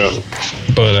 Yeah,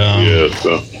 but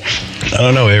so I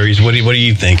don't know, Aries. What are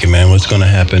you thinking, man? What's going to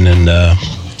happen to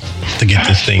get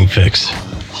this thing fixed?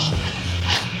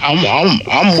 I'm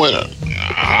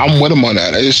with him on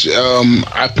that. It's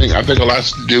I think a lot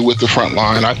to do with the front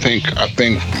line. I think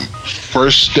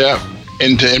first step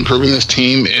into improving this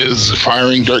team is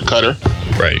firing Dirk Cutter.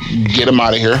 Right. Get him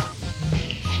out of here.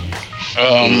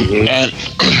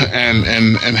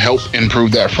 And help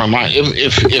improve that front line.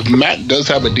 If Matt does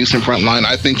have a decent front line,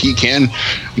 I think he can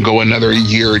go another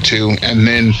year or two, and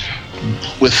then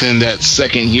within that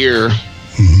second year.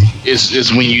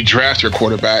 Is when you draft your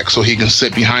quarterback so he can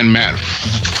sit behind Matt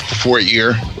for a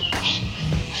year,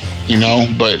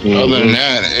 But other than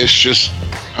that, it's just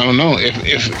I don't know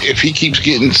if he keeps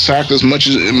getting sacked as much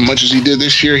as he did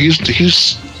this year, he's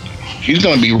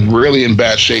going to be really in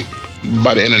bad shape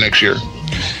by the end of next year.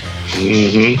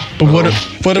 But what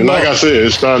about? Like I said,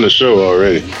 it's starting to show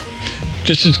already.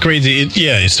 This is crazy.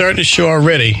 It's starting to show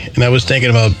already. And I was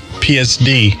thinking about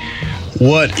PSD.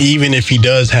 What even if he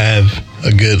does have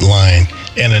a good line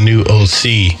and a new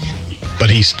OC, but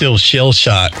he's still shell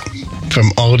shot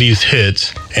from all these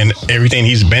hits and everything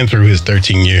he's been through his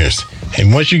 13 years.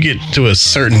 And once you get to a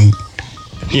certain,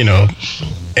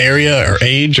 area or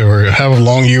age or however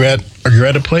long you're at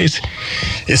a place,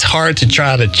 it's hard to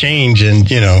try to change and,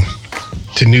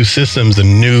 to new systems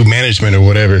and new management or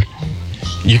whatever.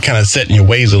 You're kind of set in your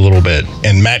ways a little bit.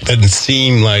 And Matt doesn't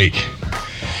seem like,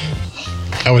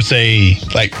 I would say,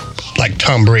 like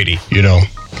Tom Brady,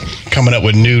 coming up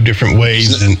with new different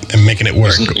ways and making it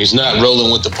work. He's not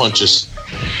rolling with the punches.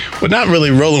 Well, not really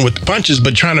rolling with the punches,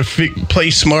 but trying to play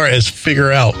smart as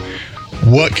figure out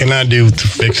what can I do to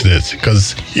fix this?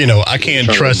 Because, I can't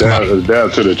trust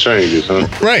adapt to the changes, huh?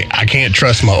 Right. I can't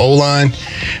trust my O-line.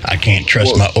 I can't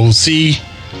trust my OC.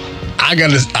 I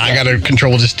gotta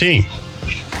control this team.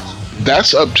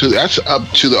 That's up to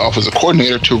the offensive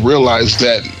coordinator to realize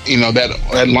that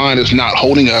that line is not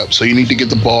holding up. So you need to get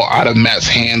the ball out of Matt's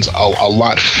hands a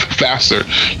lot faster,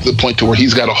 to the point to where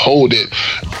he's got to hold it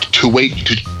to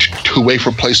wait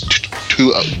for plays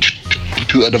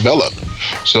to develop.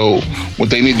 So what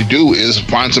they need to do is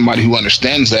find somebody who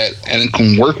understands that and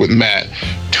can work with Matt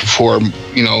for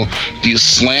these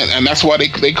slant, and that's why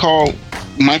they call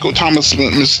Michael Thomas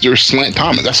Mr. Slant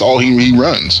Thomas. That's all he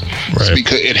runs. Right. It's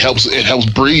because it helps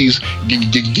Breeze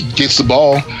gets the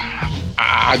ball.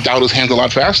 I doubt his hands a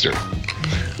lot faster,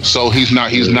 so he's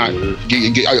not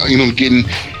getting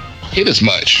hit as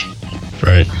much.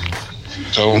 Right.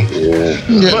 So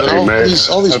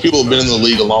all these people have been in the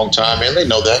league a long time, man. They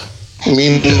know that. I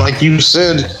mean, like you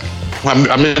said,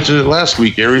 I mentioned it last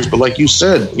week, Aries, but like you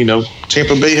said,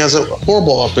 Tampa Bay has a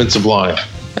horrible offensive line.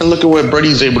 And look at what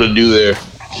Brady's able to do there.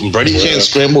 Brady can't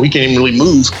scramble. He can't even really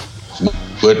move.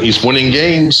 But he's winning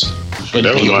games.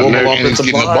 That was my next,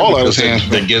 getting the ball out of his hands.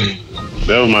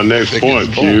 That was my next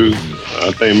point, Q.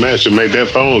 I think Matt should make that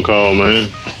phone call, man.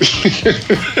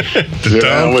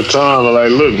 With Tom, I'm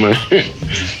like, look, man,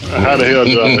 how the hell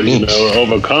do I,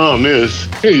 overcome this?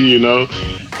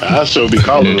 I should be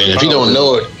calling. And if you don't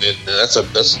know it,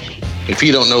 if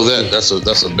you don't know that, that's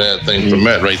a bad thing for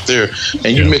Matt right there.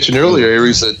 And you mentioned earlier,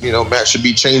 Aries, that Matt should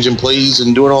be changing plays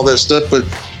and doing all that stuff, but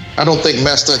I don't think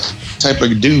Matt's that type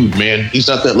of dude, man. He's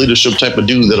not that leadership type of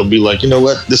dude that'll be like, you know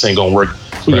what, this ain't gonna work.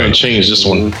 We're gonna change this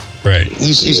one. Right.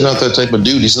 He's not that type of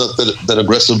dude. He's not that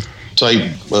aggressive type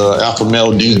alpha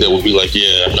male dude that would be like,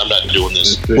 yeah, I'm not doing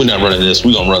this. We're not running this.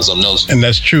 We're gonna run something else. And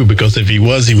that's true, because if he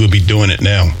was, he would be doing it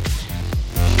now.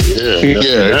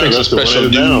 It takes a special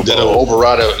dude that'll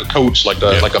override a coach like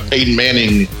a Peyton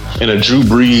Manning and a Drew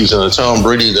Brees and a Tom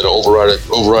Brady that'll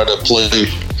override a play.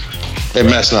 And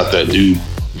Matt's not that dude.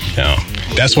 No,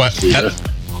 that's why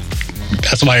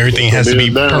everything has to be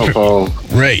perfect.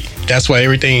 Right. That's why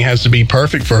everything has to be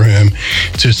perfect for him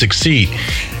to succeed.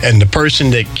 And the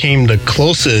person that came the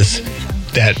closest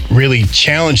that really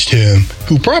challenged him,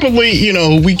 who probably,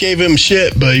 we gave him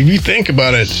shit, but if you think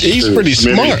about it, he's pretty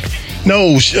smart.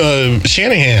 No,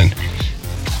 Shanahan.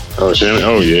 Oh, Shanahan.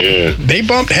 Oh, yeah. They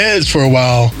bumped heads for a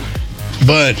while,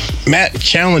 but Matt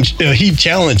challenged. He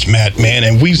challenged Matt, man,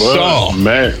 and we saw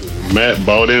Matt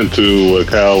bought into what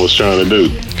Kyle was trying to do.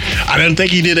 I didn't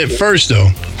think he did at first, though.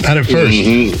 Not at first.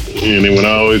 Mm-hmm. And he went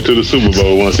all the way to the Super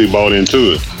Bowl once he bought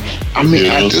into it. I mean,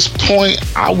 at this point,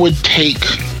 I would take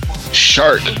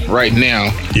Shark right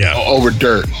now over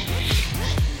Dirt.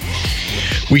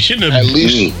 We shouldn't have. At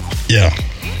least. Yeah.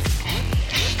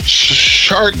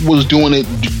 Shark was doing it.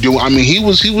 I mean, he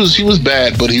was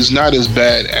bad, but he's not as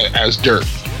bad as Dirt.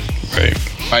 Right.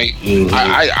 Like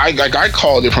I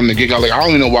called it from the get-go. Like, I don't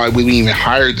even know why we even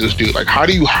hired this dude. Like, how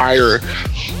do you hire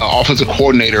an offensive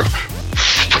coordinator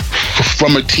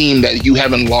from a team that you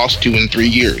haven't lost to in 3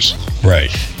 years?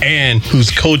 Right. And who's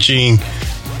coaching?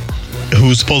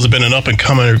 Who's supposed to have been an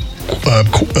up-and-coming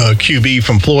QB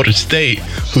from Florida State,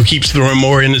 who keeps throwing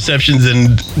more interceptions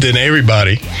than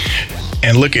everybody.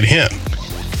 And look at him,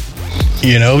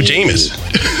 Jameis.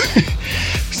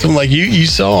 So like you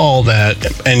saw all that,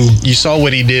 and you saw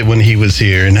what he did when he was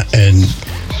here, and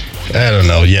I don't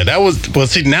know. Yeah, that was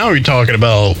see, now we're talking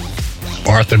about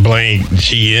Arthur Blank,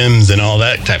 GMs, and all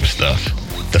that type of stuff,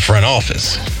 the front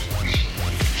office.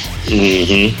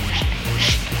 Mm-hmm.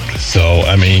 So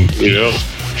I mean,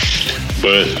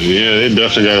 but they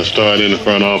definitely got to start in the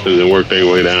front office and work their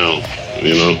way down.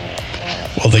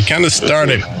 Well, they kind of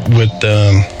started with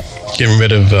getting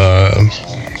rid of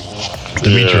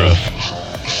Dimitrov.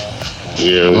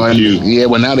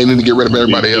 Well, now they need to get rid of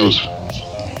everybody else.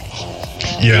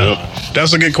 Yeah,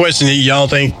 that's a good question. Y'all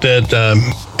think that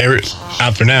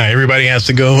after now, everybody has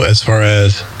to go as far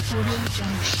as,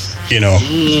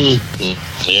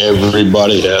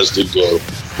 Everybody has to go.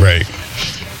 Right.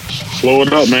 Blow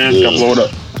it up, man. Got to blow it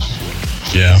up.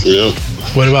 Yeah.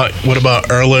 What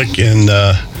about Ehrlich and?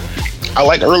 I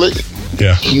like Ehrlich.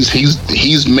 Yeah.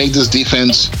 He's made this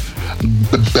defense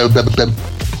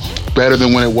better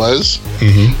than when it was.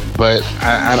 Mm-hmm. But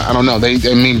I don't know. They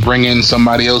mean bring in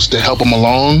somebody else to help them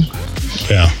along.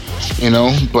 Yeah.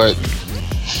 But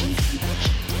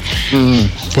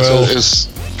well, it's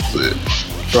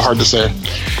hard to say.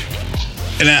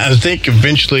 And I think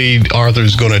eventually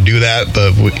Arthur's going to do that,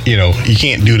 but you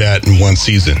can't do that in one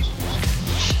season.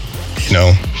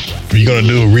 If you're going to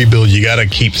do a rebuild, you got to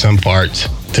keep some parts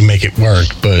to make it work,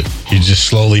 but you just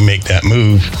slowly make that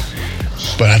move.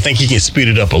 but I think he can speed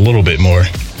it up a little bit more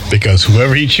because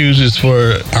whoever he chooses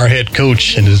for our head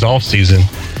coach in his offseason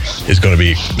is going to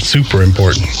be super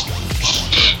important.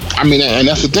 I mean, and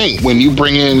that's the thing. When you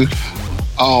bring in,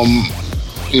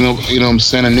 you know what I'm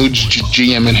saying, a new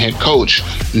GM and head coach,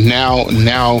 now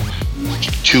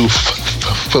to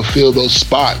fulfill those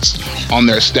spots on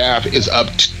their staff is up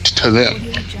to them.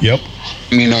 Yep.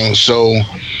 You know, so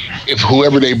if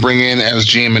whoever they bring in as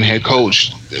GM and head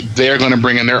coach, they're going to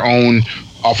bring in their own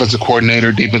offensive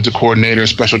coordinator, defensive coordinator,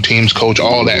 special teams coach,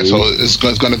 all that. So it's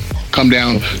going to come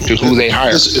down to who they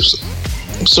hire.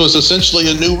 So it's essentially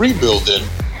a new rebuild then.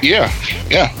 Yeah.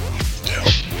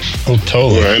 Oh,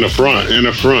 totally. Right, in the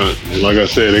front. Like I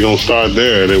said, they're gonna start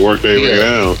there. They work their way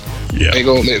down. Yeah. They're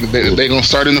gonna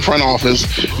start in the front office,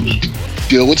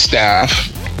 deal with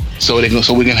staff, so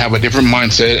we can have a different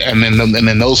mindset, and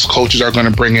then those coaches are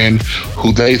gonna bring in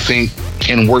who they think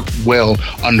can work well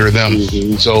under them.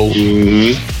 Mm-hmm. So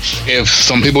if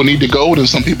some people need to go, then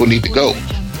some people need to go.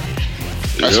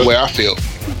 That's the way I feel.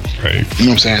 Right. You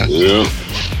know what I'm saying? Yeah.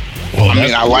 Well, I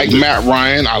mean, I like Matt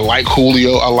Ryan. I like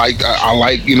Julio. I like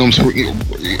you know what I'm saying,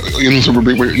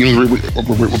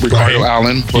 Ricardo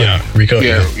Allen. But, Rico.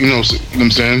 Yeah, you know what I'm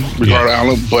saying, Ricardo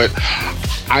Allen. But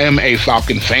I am a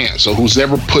Falcon fan, so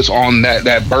whoever puts on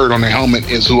that bird on their helmet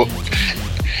is who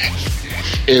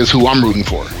I'm rooting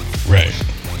for. Right.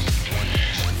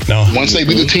 No. Once they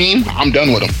beat the team, I'm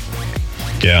done with them.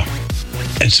 Yeah.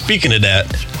 And speaking of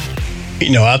that,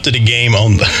 you know, after the game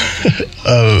on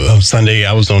Sunday,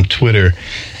 I was on Twitter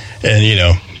and, you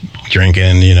know,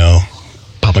 drinking, you know,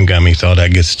 popping gummies, all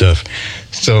that good stuff.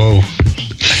 So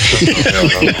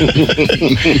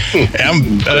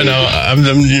I'm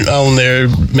on there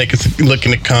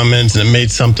looking at comments, and I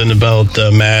made something about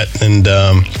Matt, and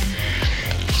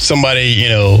somebody, you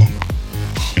know,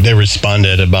 they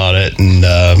responded about it, and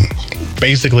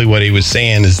basically what he was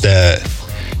saying is that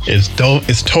it's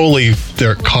totally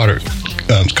their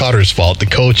Carter's fault, the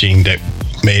coaching that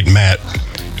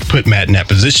put Matt in that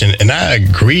position, and I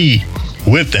agree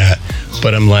with that.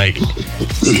 But I'm like,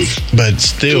 but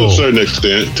still, to a certain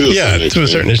extent, to a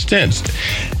certain extent.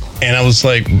 And I was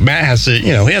like, Matt has to,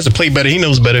 you know, he has to play better. He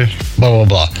knows better. Blah blah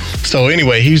blah. So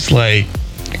anyway, he's like,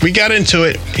 we got into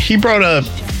it. He brought up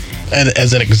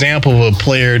as an example of a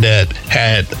player that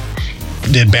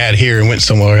did bad here and went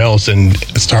somewhere else and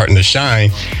starting to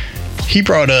shine. He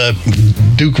brought up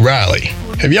Duke Riley.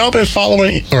 Have y'all been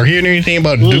following or hearing anything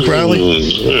about Duke Riley?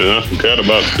 Yeah, I forgot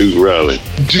about Duke Riley.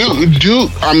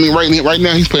 Duke. I mean, right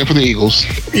now he's playing for the Eagles.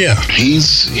 Yeah,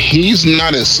 he's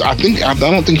not as. I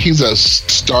don't think he's a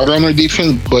starter on their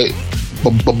defense, but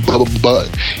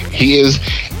he is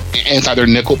inside their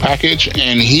nickel package,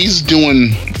 and he's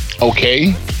doing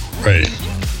okay. Right.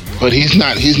 But he's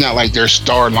not like their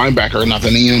star linebacker or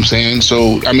nothing. You know what I'm saying?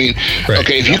 So I mean,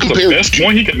 okay, if you compare the best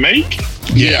point he could make.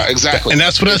 Yeah, exactly. And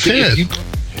that's what I said.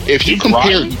 If you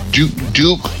compare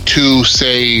Duke to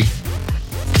say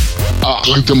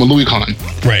like the Malouis Khan,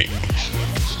 right?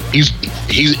 He's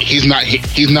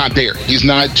not there. He's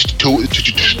not to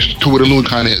what a Malouis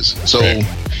Khan is. So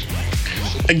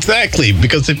exactly,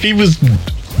 because if he was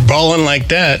balling like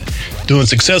that, doing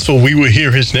successful, we would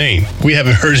hear his name. We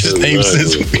haven't heard his name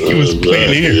since he was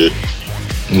playing here.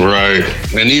 Right.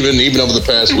 And even over the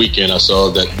past weekend, I saw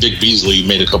that Vic Beasley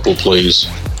made a couple of plays.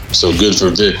 So good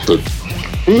for Vic. But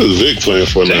who is Vic playing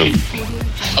for now?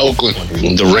 Oakland.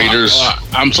 The Raiders.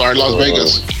 I'm sorry, Las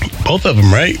Vegas. Both of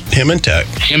them, right? Him and Tack.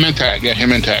 Yeah,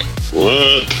 him and Tack.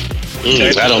 What?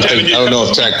 I don't know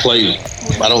if Tack played.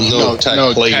 I don't know if Tack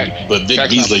played, but Vic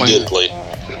Beasley did play.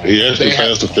 He actually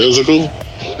passed the physical.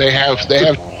 They have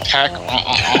Tack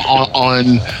on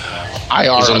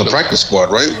IR. He's on the practice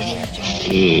squad, right?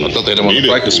 I thought they had him on the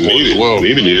practice squad as well.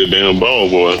 Need to be a damn ball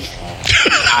boy.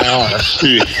 IR.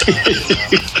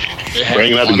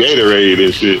 Bringing out the Gatorade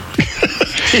and shit.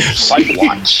 Psych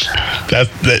watch.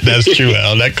 That's true,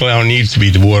 Al. That clown needs to be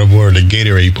the water boy, the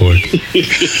Gatorade boy.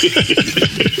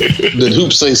 Did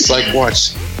Hoop say psych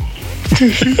watch?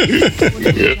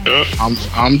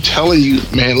 I'm telling you,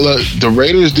 man. Look, the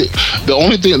Raiders. The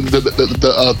only thing,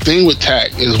 the thing with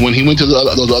Tack is when he went to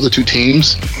those other two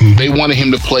teams, they wanted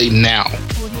him to play now.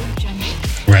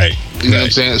 Right. You know what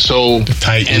I'm saying? So the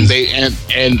Titans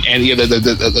and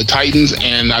the Titans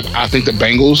and I think the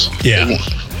Bengals. Yeah.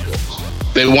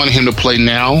 They wanted him to play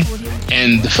now,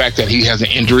 and the fact that he has an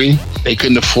injury, they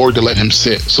couldn't afford to let him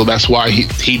sit. So that's why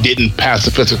he didn't pass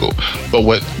the physical. But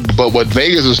what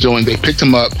Vegas is doing, they picked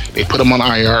him up, they put him on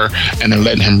IR, and they're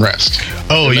letting him rest.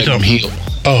 Oh, you talking heal.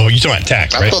 Oh, you talking about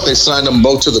Tack, right? I thought they signed them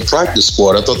both to the practice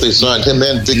squad. I thought they signed him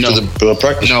and Vic to the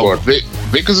practice squad.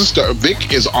 Vic is a star.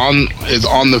 Vic is on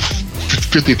the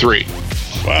 53.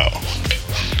 Wow.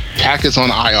 Tack is on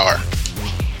IR.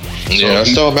 Yeah, I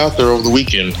saw him out there over the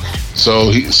weekend.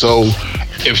 So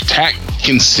if Tack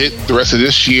can sit the rest of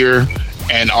this year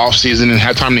and off season and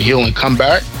have time to heal and come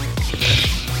back,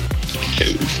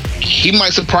 he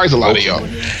might surprise a lot of y'all.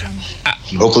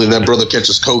 Hopefully that brother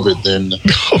catches COVID then.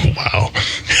 Oh, wow.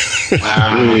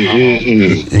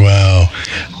 Wow.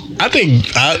 I think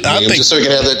just so he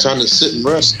can have that time to sit and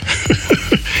rest.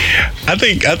 I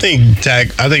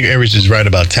think Aries is right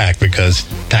about Tack, because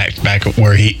Tack, back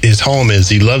where his home is,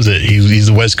 he loves it. He's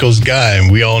a West Coast guy,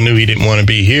 and we all knew he didn't want to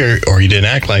be here, or he didn't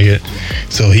act like it.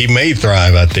 So he may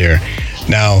thrive out there.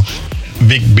 Now,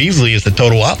 Vic Beasley is the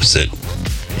total opposite.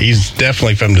 He's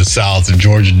definitely from the South, a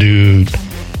Georgia dude,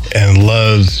 and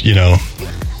loves,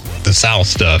 the South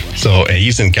stuff. So, and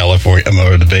he's in California,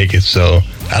 or the Vegas. So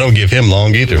I don't give him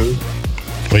long either.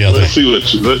 What y'all Let's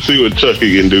think? see what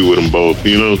Chucky can do with them both.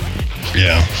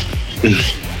 Yeah.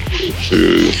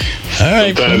 All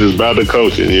right. Sometimes it's about the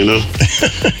coaching.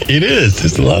 It is.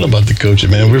 It's a lot about the coaching,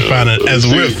 man. We're finding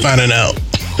out.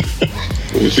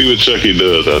 We'll see what Chucky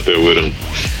does out there with him,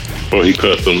 or he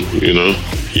cuts them.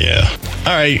 Yeah.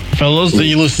 All right, fellas,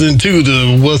 you're listening to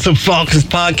the What's Up Falcons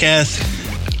podcast.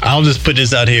 I'll just put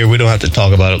this out here. We don't have to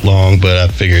talk about it long, but I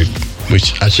figured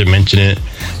I should mention it.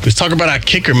 Let's talk about our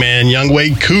kicker, man,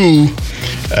 Younghoe Koo.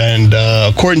 And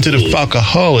according to the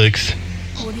Falcoholics,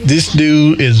 this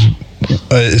dude is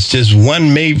just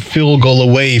one made field goal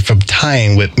away from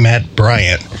tying with Matt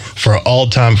Bryant for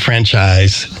all-time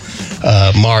franchise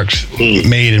marks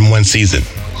made in one season.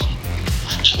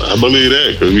 I believe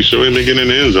that, because we sure ain't getting in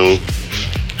the end zone.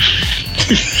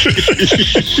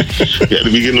 Got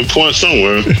to be getting a point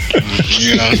somewhere.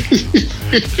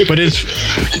 But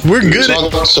we're good.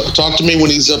 Talk to me when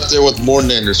he's up there with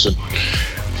Morton Anderson.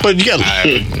 But you got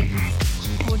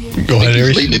go ahead,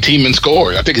 He's leading the team in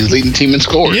scoring. I think he's leading the team in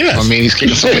scoring. Yes. I mean, he's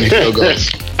kicking so many field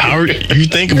goals. You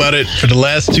think about it, for the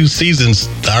last 2 seasons,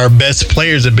 our best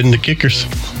players have been the kickers.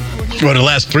 For the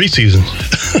last 3 seasons.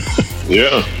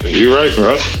 Yeah, you're right,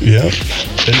 bro. Yeah,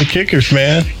 been the kickers,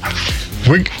 man.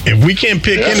 If we can't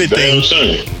pick anything,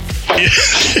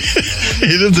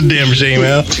 it is a damn shame,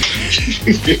 Al.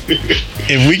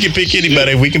 If we can pick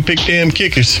anybody, we can pick damn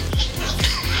kickers.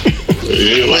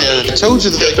 Man, I told you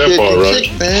that kid can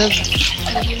kick, man.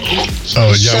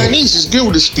 Oh, Chinese is good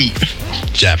with his feet.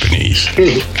 Japanese.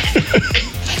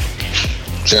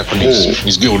 Japanese.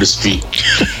 He's good with his feet.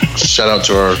 Shout out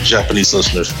to our Japanese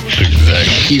listeners.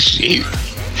 Exactly.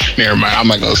 Never mind. I'm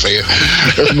not gonna say it.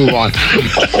 Let's move on.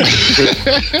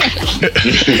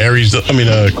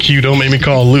 Q, don't make me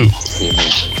call Lou.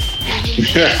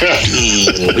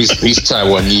 He's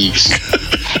Taiwanese.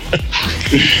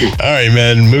 All right,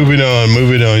 man. Moving on.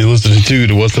 You're listening to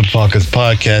the What's Up Falcons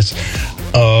podcast.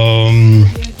 All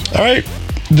right.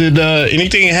 Did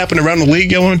anything happen around the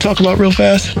league y'all want to talk about real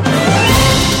fast?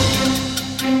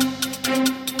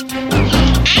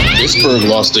 Pittsburgh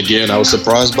lost again. I was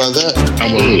surprised by that.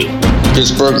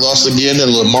 Pittsburgh lost again,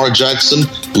 and Lamar Jackson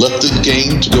left the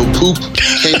game to go poop,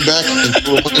 came back and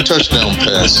threw a touchdown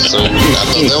pass. So I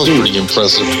thought that was pretty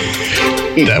impressive.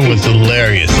 That was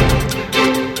hilarious.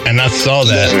 And I saw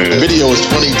that. The video was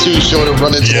funny too, showing him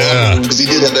running to because he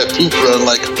did have that poop run,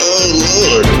 like, oh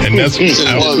Lord. And that's he said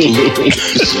he got an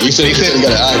ID. He said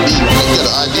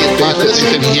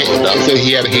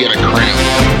he had a cramp.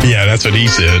 Yeah, that's what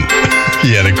he said.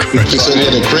 He had a cramp. He said he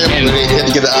had a cramp and he had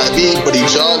to get an IV, but he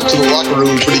jogged to the locker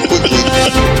room pretty quickly.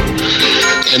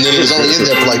 And then he was only in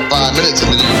there for like 5 minutes,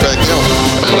 and then he was back out.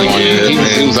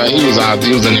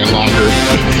 He was in there longer.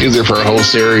 He was there for a whole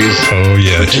series. Oh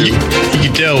yeah, you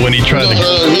could tell when he tried to.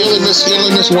 He only missed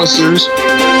one series.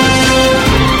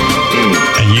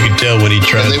 And you could tell when he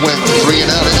tried. And they went 3 and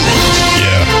out anyway.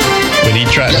 Yeah, when he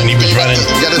was running.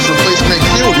 Got his replacement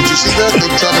field. Did you see that?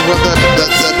 They tried to run that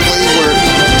play where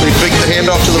they fake the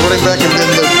handoff to the running back, and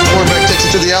then the quarterback takes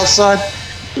it to the outside.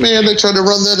 Man, they tried to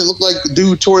run that. It looked like the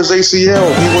dude tore his ACL.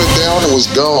 He went down and was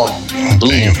gone.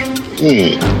 Damn.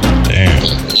 Damn.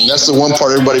 And that's the one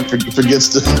part everybody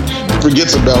forgets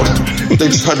about.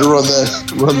 They tried to run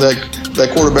that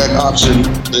quarterback option,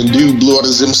 and dude blew out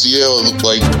his MCL. It looked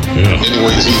like. Yeah.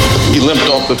 Anyways, he limped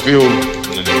off the field.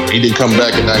 He didn't come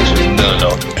back in action.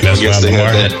 No. I guess they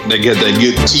had that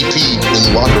good TP in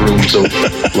the locker room, so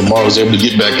Lamar was able to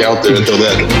get back out there and throw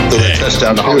that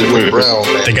touchdown to Hollywood Brown.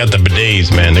 Man. They got the bidets,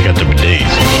 man. They got the bidets.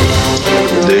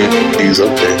 He's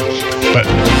up there. But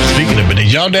speaking of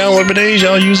bidets, y'all down with bidets?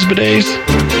 Y'all use bidets?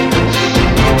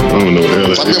 I don't know what the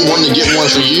hell I've been wanting to get one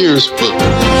for years, but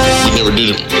we never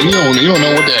did it. You don't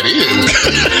know what that is.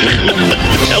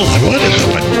 What is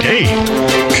a bidet?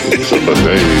 It's a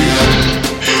bidet.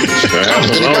 I'll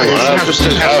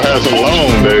have some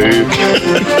long days.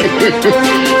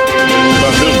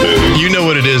 You know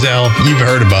what it is, Al. You've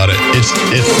heard about it. It's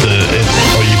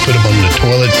you put them on the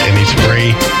toilets and they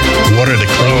spray water to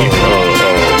clean you.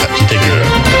 You take it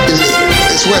out.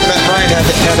 It's what Matt Ryan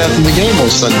had after the game on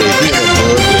Sunday.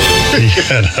 He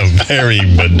had a very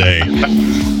bidet.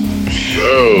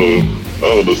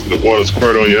 The water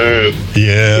squirt on your ass.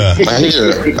 Yeah.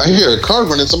 I hear a car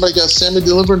running. Somebody got Sammy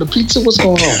delivering the pizza. What's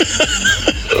going on?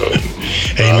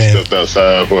 Hey, I man. stepped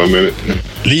outside for a minute.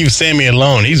 Leave Sammy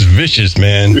alone. He's vicious,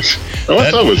 man. What's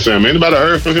up with Sammy? Anybody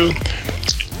heard from him?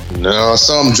 No, I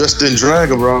saw him dressed in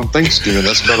drag around Thanksgiving.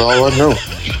 That's about all I know.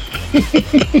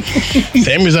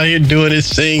 Sammy's out here doing his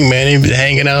thing, man. He's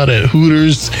hanging out at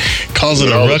Hooters,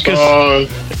 causing a ruckus.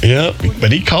 Yep,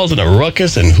 but he causing a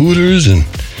ruckus and Hooters and.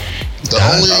 The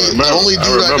only dude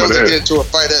I know that get into a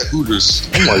fight at Hooters.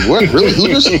 I'm like, what? Really,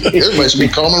 Hooters? Everybody should be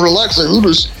calm and relaxed at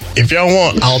Hooters. If y'all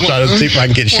want, I'll try to see if I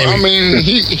can get Sammy. Well, I mean,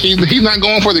 he's not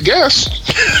going for the gas.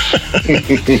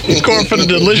 He's going for the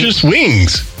delicious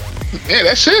wings. Yeah,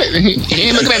 that's it. He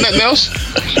ain't looking at nothing else.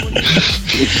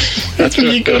 That's what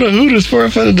you go to Hooters for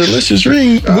the delicious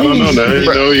ring. I don't know now. You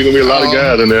know, you're going to be a lot of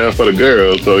guys in there for the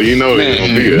girls, so you know it's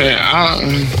going to be there.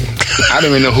 I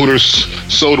didn't even know Hooters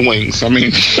sold wings. I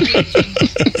mean,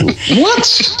 what?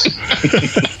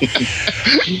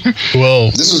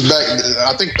 Well, this was back.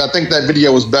 I think that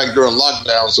video was back during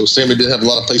lockdown, so Sammy didn't have a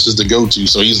lot of places to go to.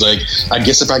 So he's like, I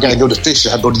guess if I gotta go to fish,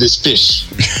 I go to this fish.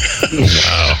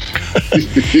 Wow.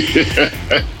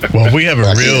 Well, we have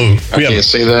a real. I can't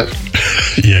say that.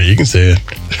 Yeah, you can say it.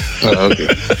 Oh, okay.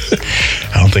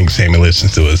 I don't think Sammy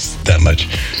listens to us that much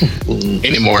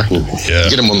anymore. Yeah,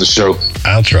 get him on the show.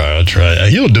 I'll try.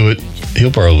 He'll do it.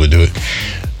 He'll probably do it.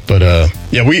 But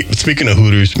yeah, speaking of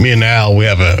Hooters, me and Al, we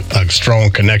have a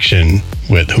strong connection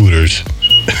with Hooters.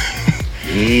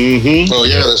 Mm-hmm. Oh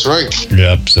yeah, that's right.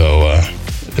 Yep. So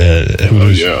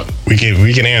Hooters, we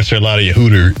can answer a lot of your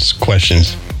Hooters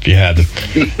questions if you have them.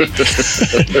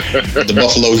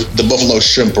 The buffalo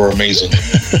shrimp are amazing.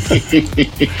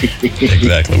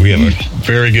 Exactly. We have a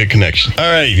very good connection.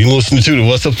 All right, you listen to the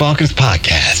What's Up Falcons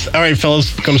podcast. All right,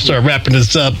 fellas, going to start wrapping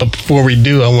this up. But before we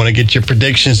do, I want to get your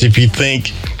predictions. If you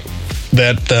think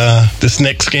that this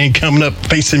next game coming up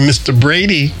facing Mr.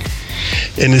 Brady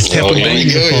in his Tampa Bay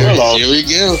uniform. Here we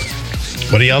go.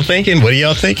 What are y'all thinking?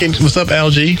 What's up,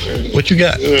 Algie? What you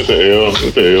got? It's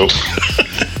the L.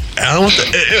 I want the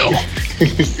L.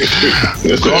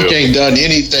 Gronk ain't done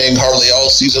anything hardly all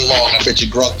season long. I bet you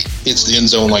Gronk hits the end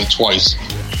zone like twice.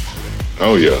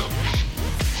 Oh yeah,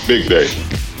 big day.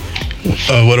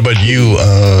 What about you,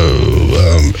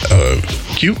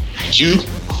 Q? Q?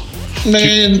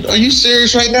 Man, are you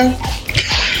serious right now?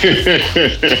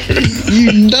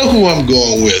 You know who I'm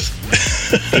going with.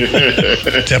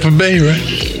 Tampa Bay, right?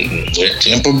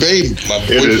 Tampa Bay. My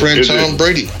boyfriend Tom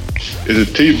Brady. Is it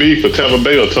TB for Tampa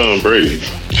Bay or Tom Brady?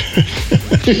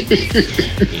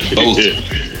 Both.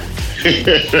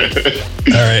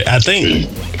 All right, I think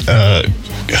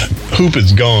Hoop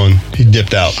is gone. He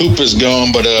dipped out. Hoop is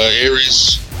gone, but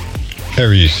Aries.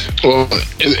 Well,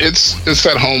 it's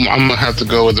at home. I'm gonna have to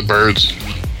go with the Birds.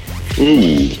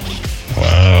 Ooh.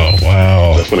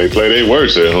 Wow. That's when they play their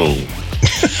worst at home.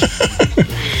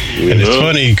 And it's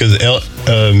funny because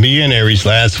me and Aries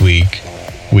last week,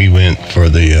 we went for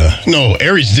the... no,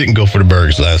 Aries didn't go for the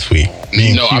Birds last week.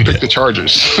 No, I picked the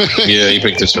Chargers. Yeah, he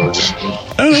picked the Chargers.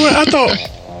 I thought...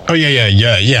 Oh,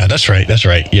 yeah. That's right.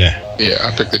 Yeah,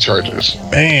 I picked the Chargers.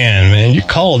 Man, you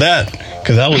called that.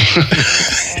 Because I was...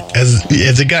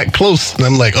 as it got close, and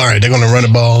I'm like, all right, they're going to run the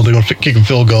ball. They're going to kick a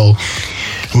field goal.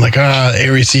 I'm like,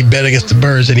 Aries, he bet against the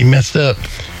Birds, and he messed up.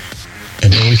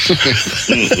 And then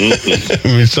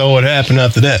we saw what happened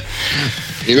after that.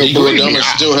 You know, Believe me,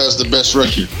 still has the best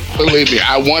record. Believe me,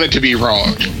 I wanted to be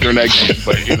wrong during that game,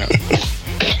 but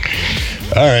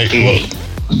All right, well,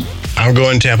 I'm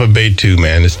going Tampa Bay too,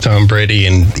 man. It's Tom Brady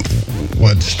and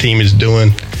what this team is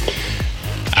doing.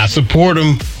 I support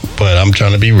him, but I'm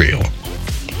trying to be real.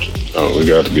 Oh, we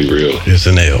got to be real. It's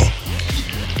an L.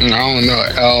 I don't know.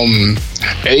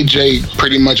 AJ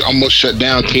pretty much almost shut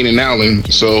down Keenan Allen,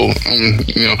 so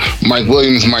Mike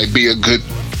Williams might be a good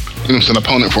an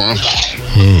opponent for him.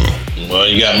 Well,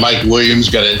 you got Mike Williams,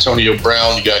 you got Antonio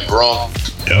Brown, you got Gronk.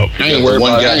 Yep. I ain't worried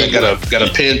about guy that got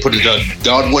a pin, put it on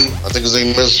Godwin. I think his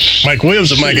name is Mike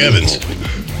Williams or Mike Evans.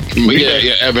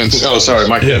 Yeah, Evans. Oh, sorry,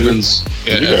 Mike Evans.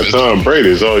 Yeah, you got Tom Brady.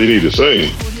 Is all you need to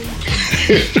say.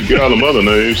 Get all them other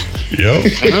names. Yep.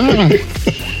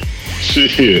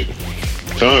 Shit.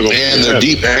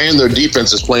 And their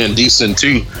defense is playing decent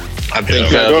too. I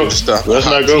think let's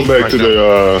not go back to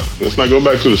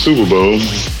the Super Bowl.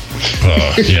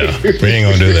 Yeah, we ain't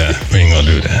gonna do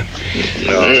that.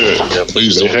 Yeah,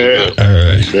 please don't. All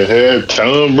right. They had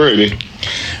Tom Brady.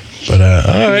 But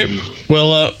all right.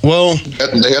 Well.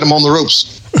 They had him on the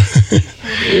ropes.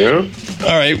 Yeah.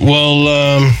 All right. Well,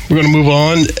 we're gonna move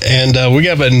on, and we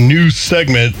have a new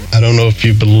segment. I don't know if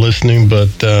you've been listening, but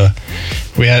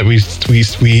we have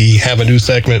a new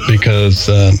segment because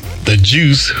the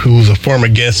Juice, who's a former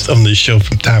guest on this show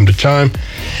from time to time,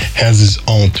 has his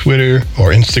own Twitter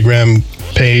or Instagram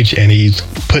page, and he's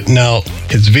putting out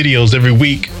his videos every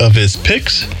week of his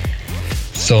picks.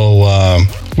 So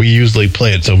we usually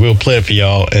play it. So we'll play it for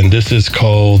y'all, and this is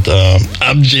called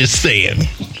 "I'm Just Saying."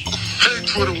 Hey,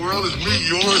 Twitter world, it's me,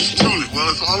 yours truly. Well,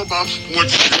 it's all about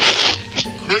sports.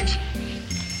 Great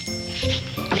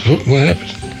What happened?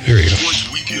 Here we go. sports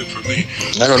weekend for me.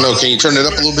 I don't know. Can you turn it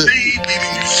up a little bit? Beating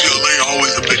UCLA,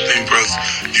 always a big thing for us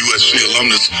USC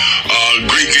alumnus.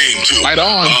 Great game, too. Right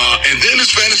on. And then it's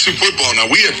fantasy football. Now,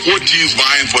 we have 4 teams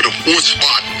vying for the 4th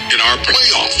spot in our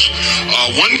playoffs.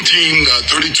 One team,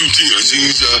 32 tiers.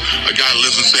 He's a guy who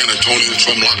lives in San Antonio,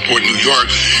 from Lockport, New York.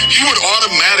 He would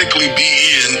automatically be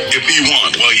in if he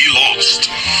won. Well, he lost.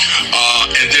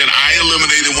 And then I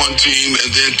eliminated one team,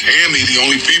 and then Tammy, the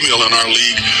only female in our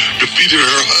league, defeated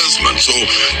her husband. So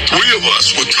 3 of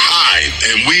us were tied,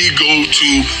 and we go to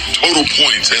total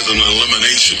points as an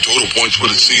elimination, total points for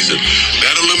the season.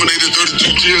 That eliminated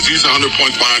 32 tiers. He's 100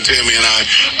 points behind Tammy and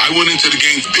I went into the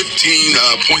game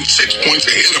 15.6 points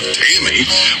ahead of Tammy,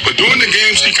 but during the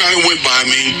game, she kind of went by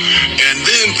me, and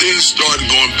then things started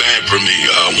going bad for me.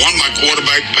 One, my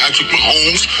quarterback, Patrick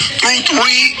Mahomes, threw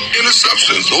 3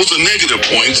 interceptions. Those are negative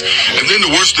points. And then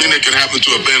the worst thing that can happen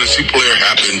to a fantasy player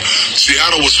happened.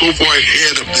 Seattle was so far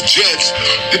ahead of the Jets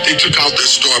that they took out their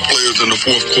star players in the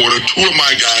 4th quarter. 2 of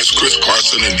my guys, Chris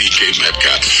Carson and DK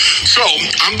Metcalf. So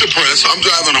I'm depressed. I'm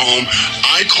driving home.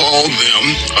 I called them,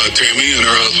 Tammy and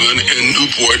her husband, in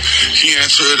Newport. He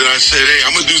answered, and I said, hey,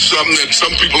 I'm going to do something that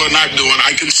some people are not doing.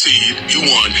 I concede. You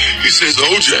won. He says,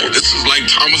 OJ, this is like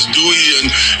Thomas Dewey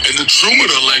and the Truman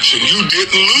election. You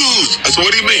didn't lose. I said,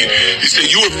 what do you mean? He said,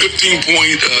 you were 15.6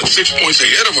 points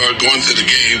ahead of her going to the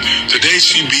game. Today,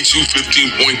 she beat you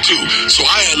 15.2. So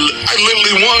I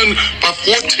literally won by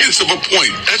 0.4 of a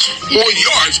point. That's 4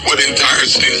 yards for the entire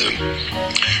season.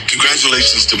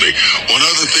 Congratulations to me. One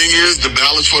other thing is the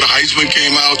ballots for the Heisman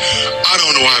came out. I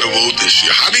don't know how to vote this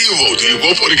year. How do you vote? Do you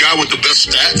vote for the guy with the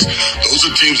best stats? Those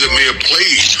are teams that may have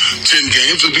played 10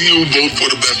 games. Or do you vote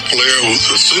for the best player who's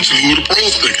essentially who the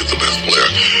pros think is the best player?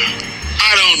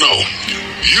 I don't know.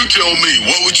 You tell me,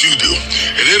 what would you do?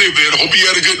 In any event, hope you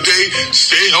had a good day.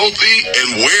 Stay healthy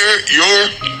and wear your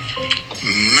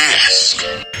mask.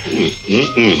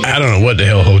 I don't know what the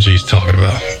hell OG's talking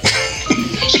about.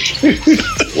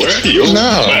 Where your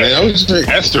man, I was like,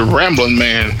 That's the rambling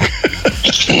man.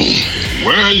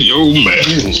 Where your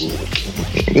mask?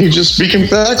 he's just speaking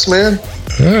facts, man.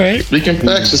 All right. Speaking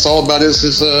facts. It's all about his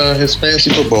fantasy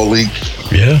football league.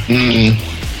 Yeah.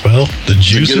 Well, the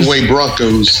juice. Getaway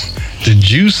Broncos. The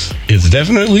juice is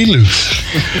definitely loose.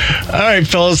 All right,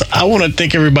 fellas. I want to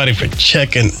thank everybody for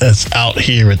checking us out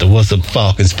here at the What's Up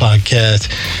Falcons podcast.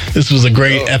 This was a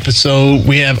great episode.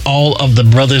 We have all of the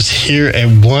brothers here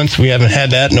at once. We haven't had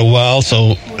that in a while,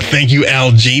 so thank you,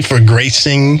 Al G, for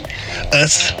gracing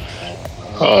us.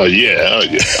 Oh, yeah. Oh,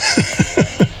 yeah.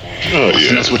 Oh,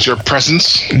 yeah. That's with your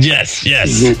presence. Yes.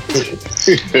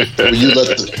 Well, you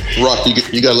let Rock.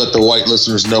 You gotta let the white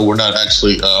listeners know we're not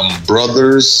actually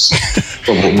brothers,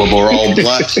 but we're all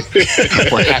black.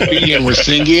 We're happy and we're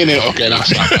singing. And okay, now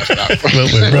stop. But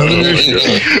we're brothers.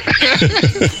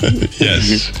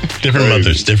 Yes. Different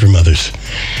mothers.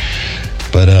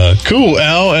 But cool,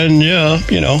 Al. And yeah,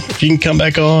 if you can come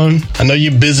back on. I know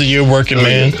you're busy. You're working,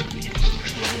 man.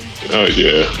 Oh,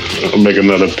 yeah. I'll make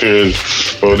another appearance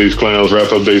for these clowns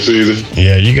wrap up their season.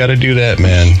 Yeah, you got to do that,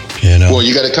 man. Well,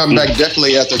 you got to come back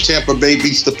definitely after Tampa Bay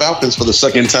beats the Falcons for the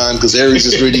second time because Aries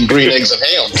is reading green eggs and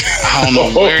ham. I don't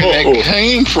know where that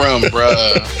came from,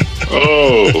 bruh.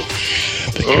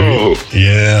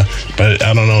 Yeah, but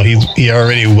I don't know. He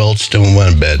already welched in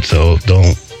one bed, so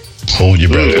don't hold your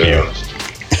breath here.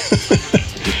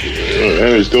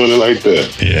 Aries doing it like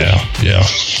that. Yeah.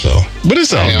 So, but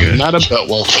it's all good. Not a belt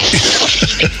welcome.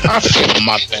 I feel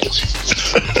my fantasy.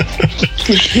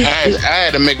 I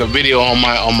had to make a video on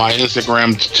my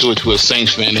Instagram to a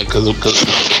Saints fan because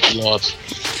he lost.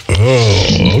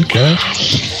 Oh, okay.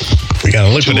 We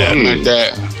gotta look at that. Like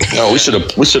that. No, we should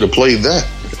have played that.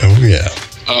 Oh yeah.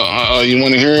 You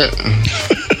want to hear it?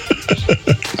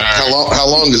 How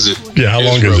long is it? Yeah, how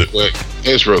long is it? Quick.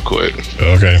 It's real quick.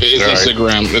 Okay. It's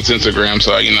Instagram. It's Instagram,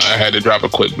 so I had to drop a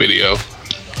quick video.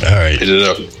 All right. Hit it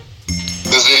up.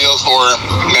 The his videos for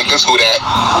Memphis. Who that?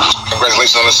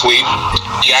 Congratulations on the sweep.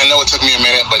 Yeah, I know it took me a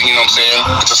minute, but you know what I'm saying?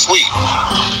 It's a sweep.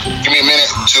 Give me a minute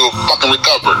to fucking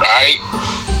recover, all right?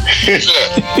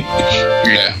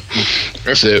 Yeah,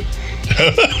 that's it.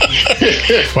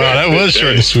 Wow, that was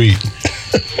short and sweet.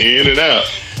 In and out.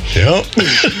 Yep.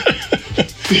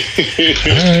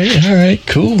 All right,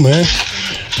 cool, man.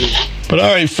 But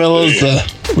all right, fellas,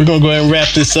 we're going to go ahead and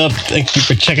wrap this up. Thank you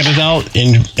for checking us out.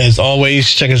 And as always,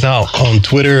 check us out on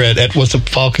Twitter at What's Up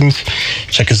Falcons.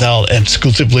 Check us out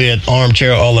exclusively at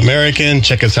Armchair All American.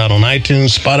 Check us out on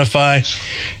iTunes, Spotify.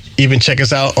 Even check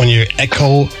us out on your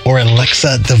Echo or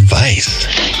Alexa device.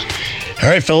 All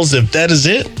right, fellas, if that is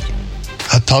it,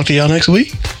 I'll talk to y'all next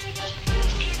week.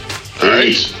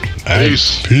 Peace. All right,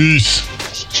 peace.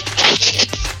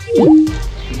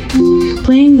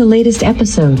 Playing the latest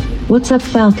episode, What's Up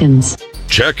Falcons?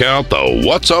 Check out the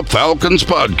What's Up Falcons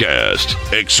podcast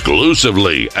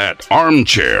exclusively at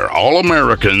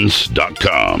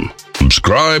armchairallamericans.com.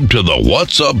 Subscribe to the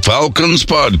What's Up Falcons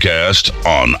podcast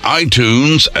on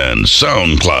iTunes and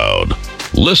SoundCloud.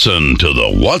 Listen to the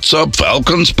What's Up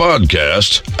Falcons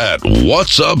podcast at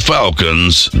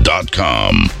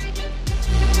whatsupfalcons.com.